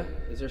idea?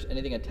 Is there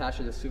anything attached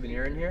to the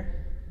souvenir in here?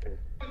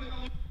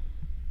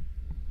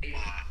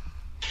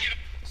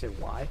 Say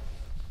why?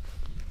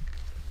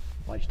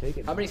 Why'd you take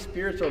it? How many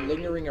spirits are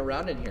lingering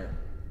around in here?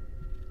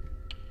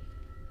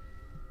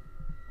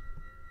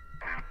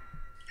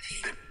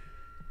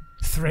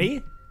 Three?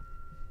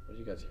 What did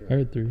you guys hear? I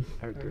heard three.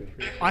 I heard three.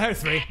 I heard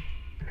three.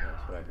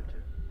 That's what I heard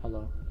too.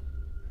 Hello.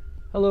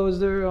 Hello, is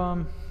there,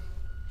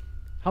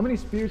 how many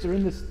spirits are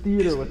in this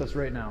theater with us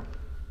right now?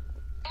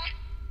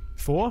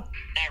 4?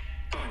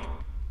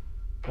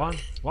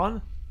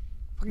 1?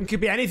 Fucking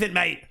could be anything,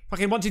 mate.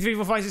 Fucking 1, 2, 3,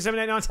 4, 5, 6, 7,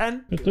 8, 9,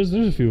 10. There's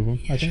a few of them,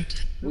 I think.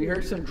 We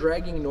heard some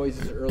dragging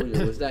noises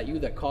earlier. Was that you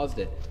that caused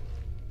it?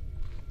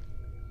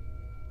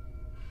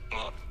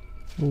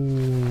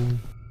 Ooh.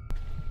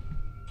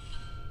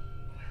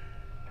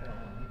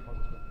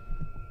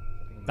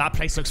 That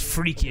place looks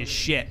freaky as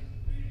shit.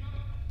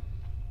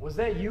 Was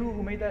that you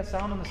who made that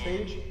sound on the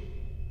stage?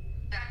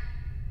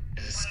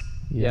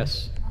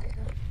 Yes.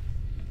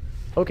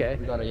 Okay.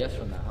 We got a yes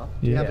from that, huh?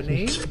 Do you have a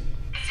name?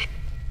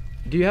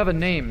 Do you have a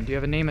name? Do you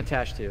have a name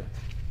attached to?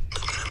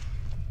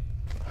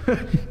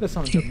 That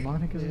sounds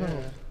demonic as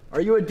well.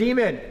 Are you a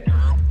demon?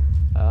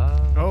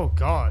 Oh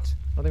god.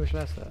 I think we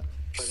should ask that.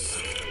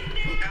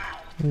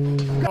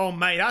 Oh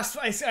mate,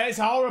 it's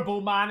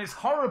horrible, man. It's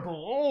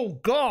horrible. Oh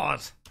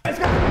god.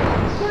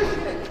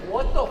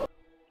 What the?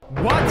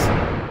 What?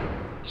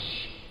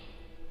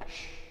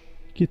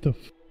 Get the f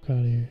out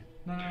of here.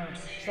 No.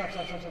 Stop.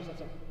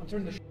 I'm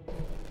turning the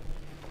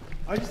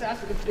I just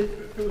asked if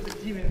it was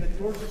a demon and the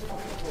doors just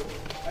fucking closed.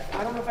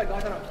 I don't know if I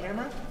got that on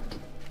camera.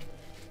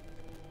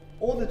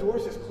 All the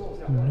doors just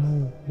closed.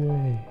 No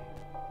way.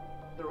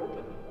 They're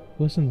open.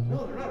 Listen though.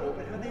 No, they're not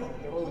open. How are they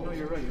open? Oh, no,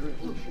 you're right.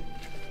 Oh, shit.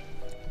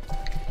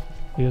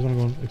 You guys want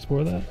to go and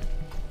explore that?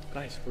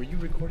 Guys, were you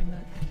recording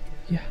that?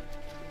 Yeah.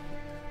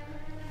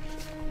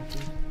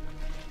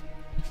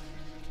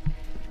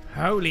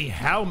 Holy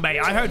hell, mate.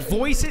 I heard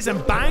voices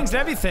and bangs and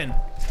everything.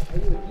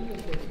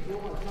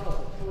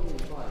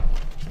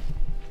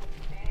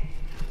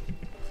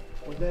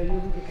 Was that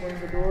you recording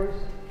the doors?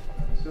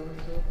 I'm assuming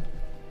so.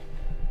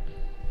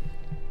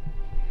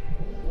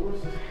 The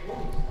doors just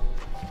closed.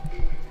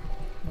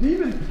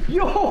 Demon!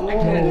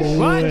 Yo!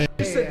 What?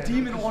 He said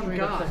demon on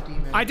God.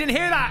 I didn't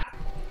hear that.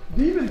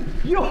 Demon!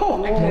 Yo!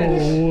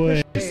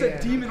 Oh, He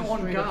said demon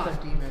on God.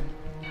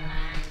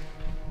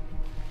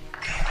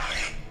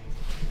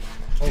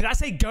 Did I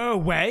say go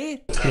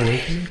away?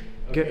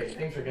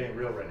 Things are getting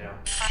real right now.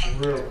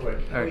 Real quick.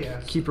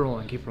 Alright, keep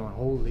rolling,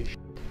 Holy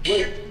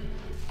shit.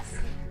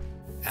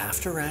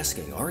 After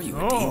asking, "Are you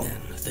a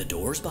demon?" the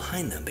doors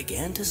behind them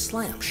began to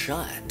slam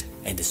shut.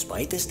 And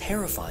despite this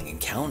terrifying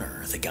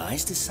encounter, the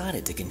guys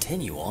decided to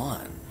continue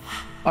on.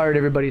 Alright,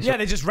 everybody. So Yeah,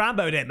 they just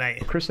Rambo'd it,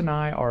 mate. Chris and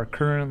I are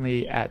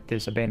currently at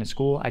this abandoned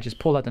school. I just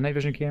pulled out the night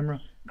vision camera.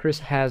 Chris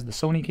has the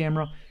Sony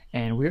camera,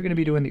 and we're going to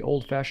be doing the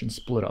old-fashioned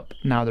split up.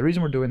 Now, the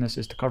reason we're doing this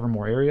is to cover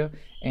more area,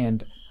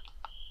 and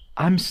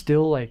I'm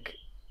still like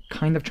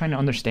kind of trying to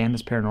understand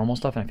this paranormal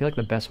stuff, and I feel like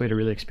the best way to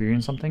really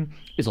experience something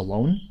is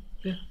alone.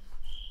 Yeah.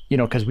 You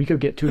know, because we could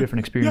get two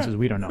different experiences.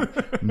 We don't know.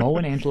 Mo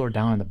and Angelo are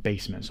down in the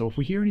basement, so if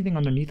we hear anything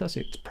underneath us,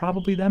 it's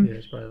probably them. Yeah,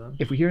 it's probably them.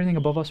 If we hear anything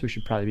above us, we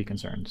should probably be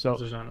concerned. So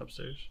There's not an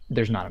upstairs.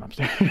 there's not an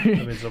upstairs. I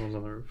mean, someone's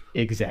on the roof.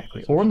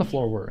 Exactly, or on the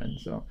floor we're in.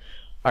 So,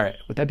 all right.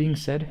 With that being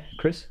said,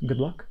 Chris, good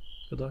luck.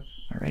 Good luck.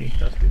 Alrighty.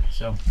 That's good.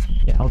 So,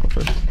 yeah, I'll go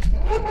first.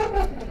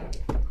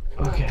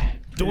 Okay.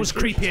 Door's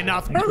creepy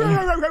enough.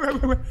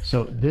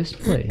 So this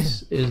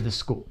place is the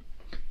school.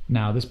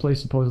 Now, this place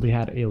supposedly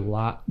had a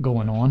lot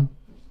going on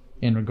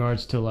in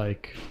regards to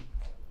like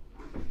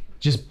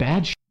just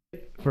bad shit.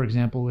 For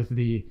example, with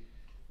the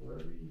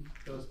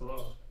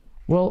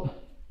well,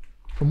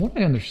 from what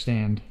I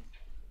understand,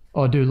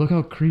 oh dude, look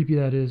how creepy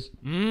that is.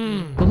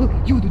 But look,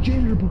 yo, the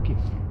janitor bucket.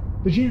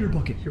 The janitor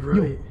bucket. You're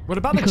right. Yo, What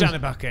about the janitor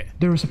bucket?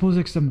 there was supposed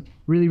like some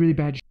really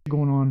bad shit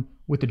going on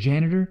with the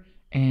janitor,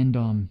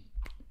 and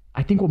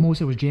I think what Mo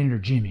said was janitor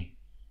Jimmy.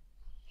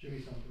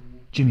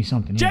 Jimmy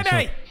something. Yeah.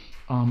 Jimmy!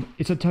 So,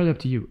 it's entirely up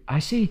to you. I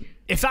say,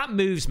 If that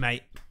moves,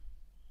 mate.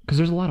 because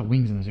there's a lot of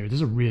wings in this area. This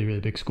is a really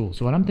big school.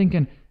 So what I'm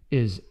thinking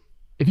is,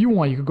 if you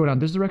want, you could go down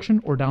this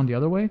direction or down the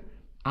other way.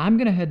 I'm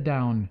gonna head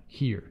down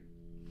here.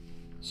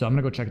 So I'm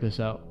gonna go check this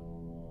out.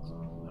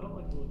 I don't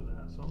like the look of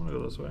that, so I'm gonna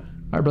go this way.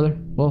 All right, brother.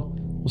 Well,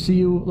 we'll see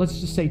you.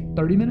 Let's just say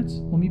 30 minutes.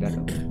 We'll meet back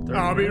up.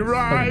 I'll be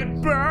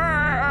right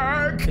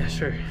back. Yeah,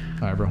 sure.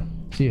 All right, bro.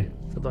 See you.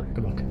 Good luck.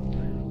 Good luck.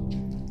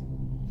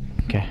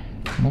 Okay.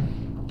 Come on.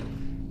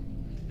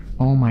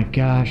 Oh my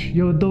gosh.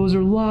 Yo, those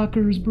are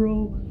lockers,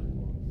 bro.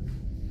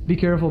 Be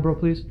careful, bro,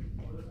 please.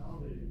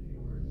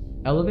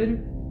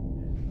 Elevator?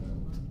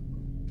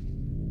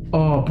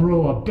 Oh,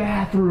 bro, a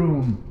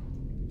bathroom.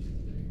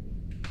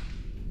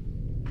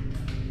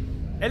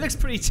 It looks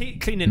pretty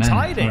clean and Man,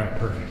 tidy. All right,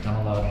 perfect.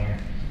 I'm allowed in here.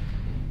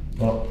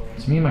 Well,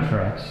 it's me and my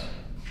cracks.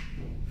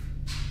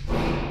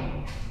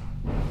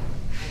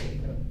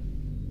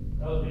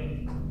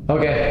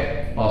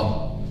 Okay,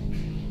 awesome.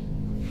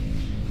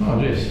 Oh,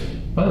 jeez.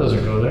 Why does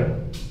it go there?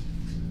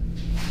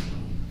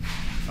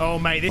 Oh,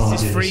 mate, this Oh,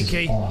 is dude, freaky. This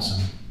is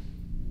awesome.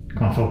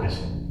 Come on, focus.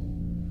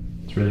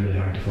 It's really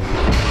hard to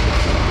focus.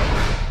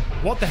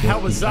 What the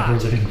hell was that?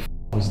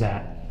 What was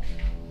that?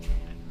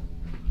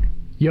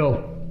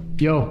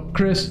 Yo,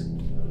 Chris.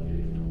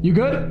 You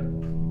good?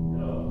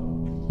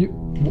 You.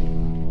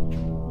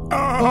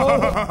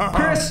 Oh,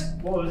 Chris.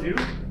 What was you?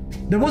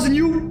 That wasn't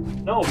you.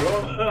 No,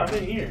 bro. I'm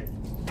in here.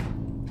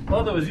 I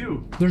thought that was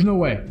you. There's no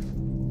way.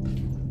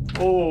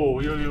 Oh,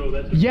 yo,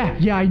 that's.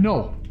 Yeah, I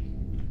know.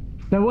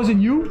 That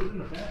wasn't you?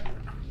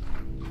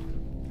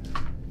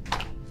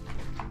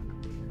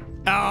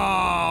 While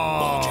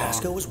Oh.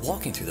 Jasco was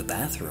walking through the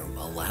bathroom,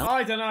 a loud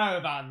I don't know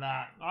about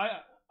that.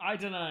 I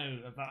don't know.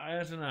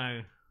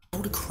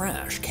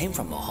 crash came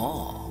from the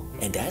hall.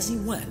 And as he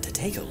went to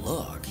take a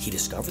look, he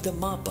discovered the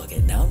mop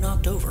bucket now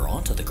knocked over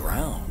onto the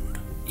ground.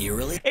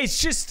 Eerily,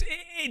 It's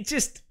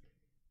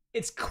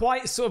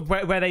quite sort of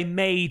where they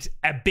made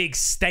a big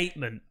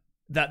statement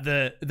that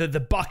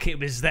the bucket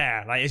was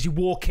there. Like as you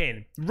walk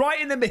in, right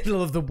in the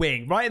middle of the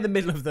wing, right in the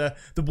middle of the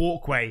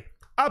walkway,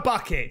 a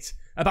bucket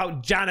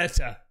about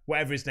janitor,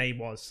 whatever his name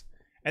was.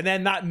 And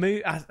then that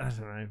move, I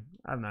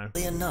don't know.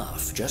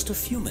 enough, just a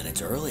few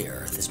minutes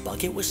earlier, this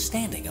bucket was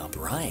standing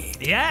upright.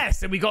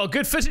 Yes, and we got a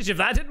good footage of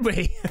that, didn't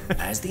we?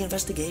 As the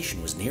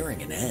investigation was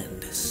nearing an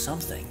end,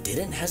 something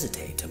didn't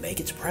hesitate to make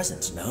its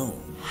presence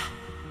known.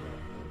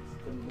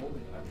 The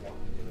moment I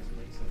walked into this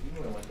place, like, you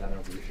know when I went down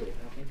over your show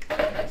happened?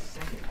 The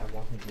second I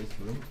walked into this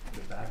room,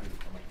 the battery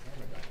on my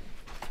camera died.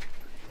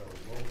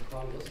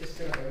 Let's just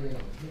set up everything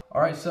up.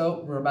 Alright,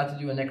 so we're about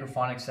to do a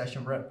necrophonic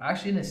session. We're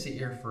actually gonna sit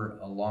here for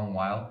a long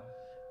while,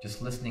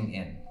 just listening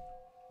in.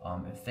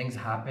 If things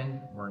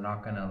happen, we're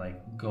not gonna like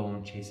go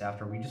and chase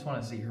after. We just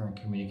want to sit here and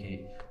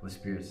communicate with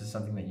spirits. This is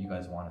something that you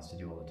guys want us to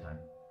do all the time.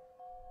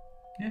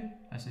 Yeah,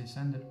 I say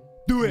send it.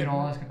 Do We it. could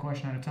all ask a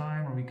question at a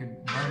time, or we could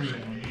murder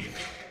it.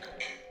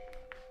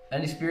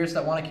 Any spirits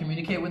that want to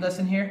communicate with us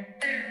in here?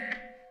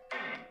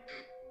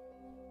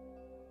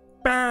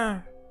 Bah.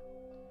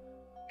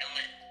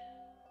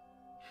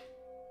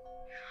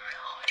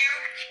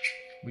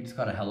 We just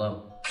got a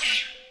hello.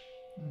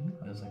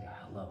 It was like a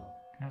hello.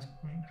 Can I ask a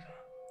question?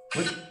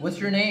 What's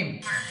your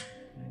name?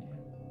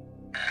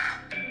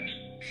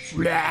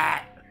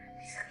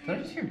 Did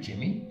I just hear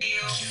Jimmy?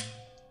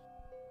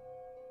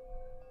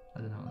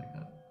 I did not like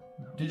that.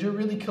 No. Did you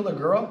really kill a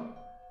girl?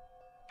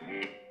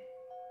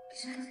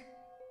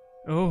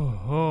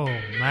 Oh,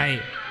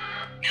 mate.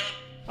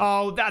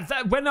 Oh,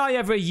 that when I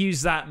ever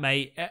use that,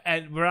 mate,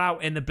 and we're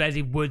out in the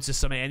bloody woods or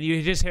something, and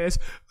you just hear this,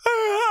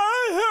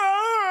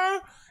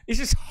 it's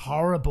just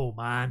horrible,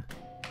 man.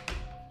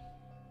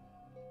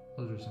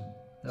 Those are some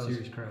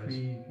serious cries.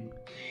 Creepy.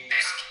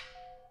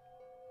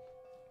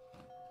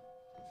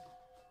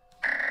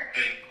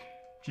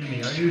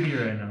 Jimmy, are you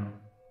here right now?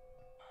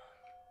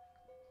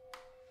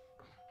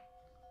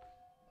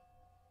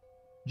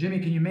 Jimmy,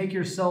 can you make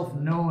yourself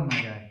known,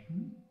 my guy?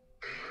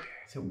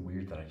 Is it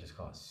weird that I just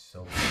got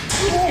so...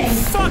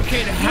 Oh,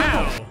 fucking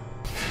hell!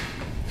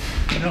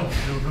 No.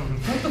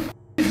 What the f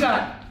is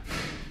that?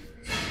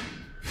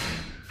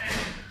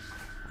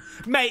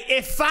 Mate,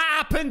 if that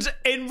happened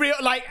in real...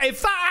 Like,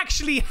 if that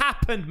actually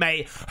happened,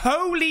 mate,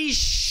 holy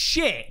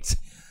shit!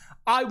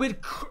 I would...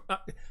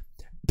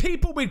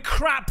 People would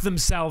crap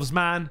themselves,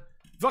 man.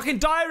 Fucking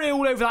diarrhea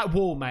all over that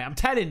wall, mate. I'm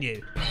telling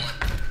you.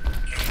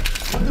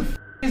 What the f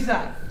is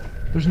that?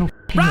 There's no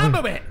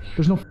Rambo it!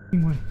 There's no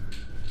f***ing way.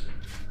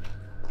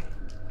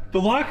 The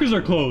lockers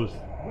are closed.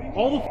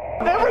 All the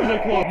lockers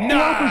are closed. No! The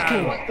lockers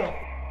closed. What the?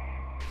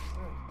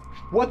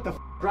 What the f?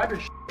 Grab your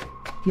shit.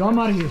 Yo, I'm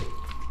out of here.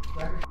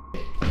 Grab your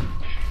shit.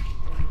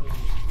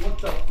 What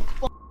the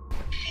f?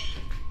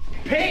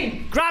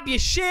 Pain! Grab your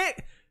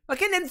shit!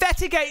 Fucking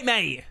investigate,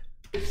 mate!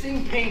 It's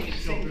seeing pain.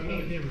 It's seeing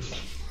pain.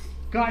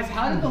 Guys,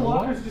 how did the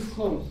lockers just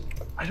close?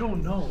 I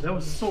don't know. That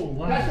was so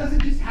loud. That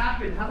doesn't just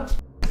happen. How the f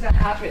does that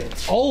happen?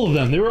 All of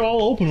them. They were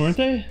all open, weren't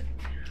they?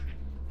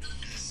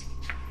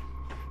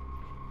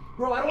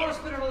 Bro, I don't want to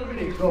spend another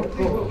minute. Go.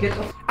 Get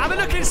the f. Have a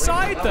look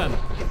inside them!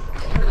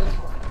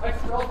 I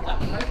felt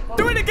that.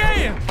 Do it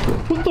again!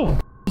 What the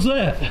f was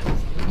that?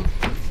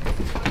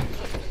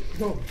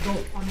 Go.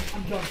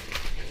 I'm done.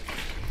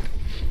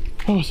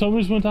 Oh,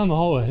 someone just went down the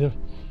hallway.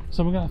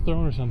 Someone got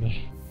thrown or something.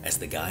 As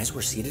the guys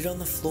were seated on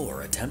the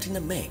floor attempting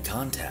to make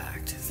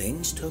contact,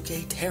 things took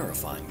a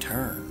terrifying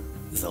turn.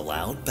 The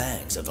loud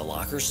bangs of the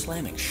lockers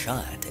slamming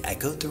shut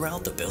echoed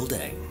throughout the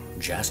building.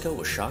 Jasko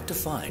was shocked to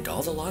find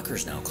all the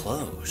lockers now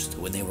closed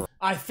when they were...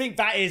 I think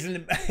that is...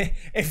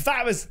 If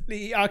that was...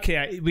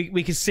 Okay,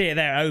 we can see it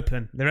there,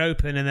 open. They're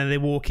open and then they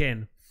walk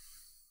in.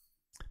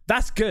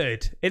 That's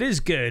good. It is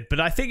good. But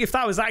I think if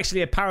that was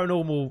actually a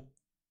paranormal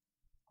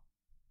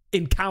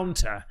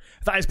encounter,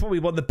 that is probably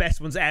one of the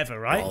best ones ever,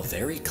 right? All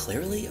very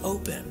clearly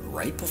open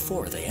right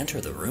before they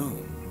enter the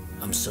room.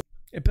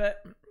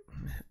 But...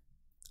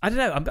 I don't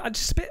know. I'm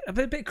just a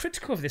bit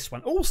critical of this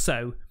one.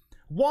 Also,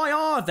 why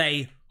are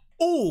they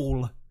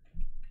all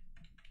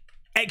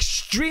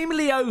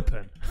extremely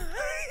open?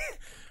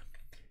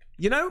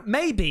 You know,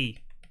 maybe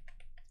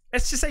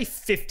let's just say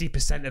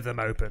 50% of them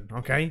open,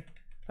 okay?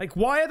 Like,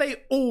 why are they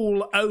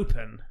all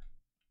open?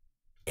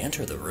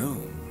 Enter the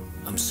room.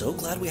 I'm so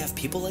glad we have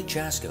people like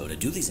Jasko to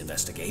do these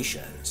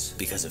investigations,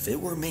 because if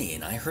it were me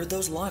and I heard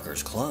those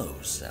lockers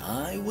close,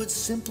 I would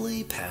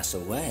simply pass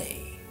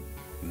away.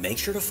 Make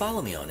sure to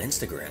follow me on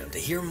Instagram to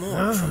hear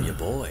more from your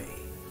boy.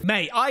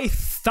 Mate, I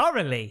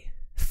thoroughly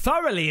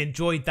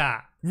enjoyed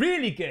that.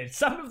 Really good.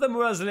 Some of them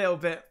was a little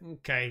bit,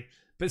 okay.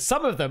 But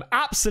some of them,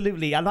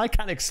 absolutely, and I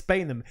can't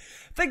explain them.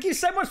 Thank you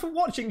so much for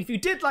watching. If you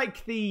did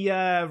like the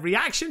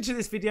reaction to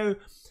this video,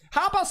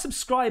 how about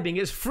subscribing?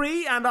 It's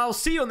free, and I'll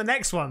see you on the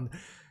next one.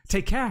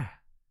 Take care.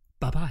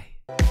 Bye-bye.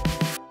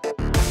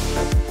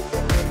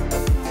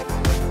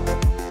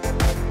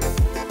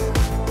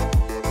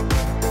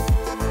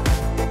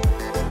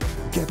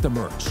 Get the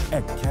merch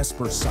at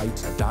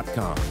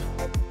Caspersight.com.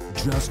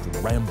 Just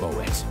Rambo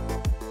it.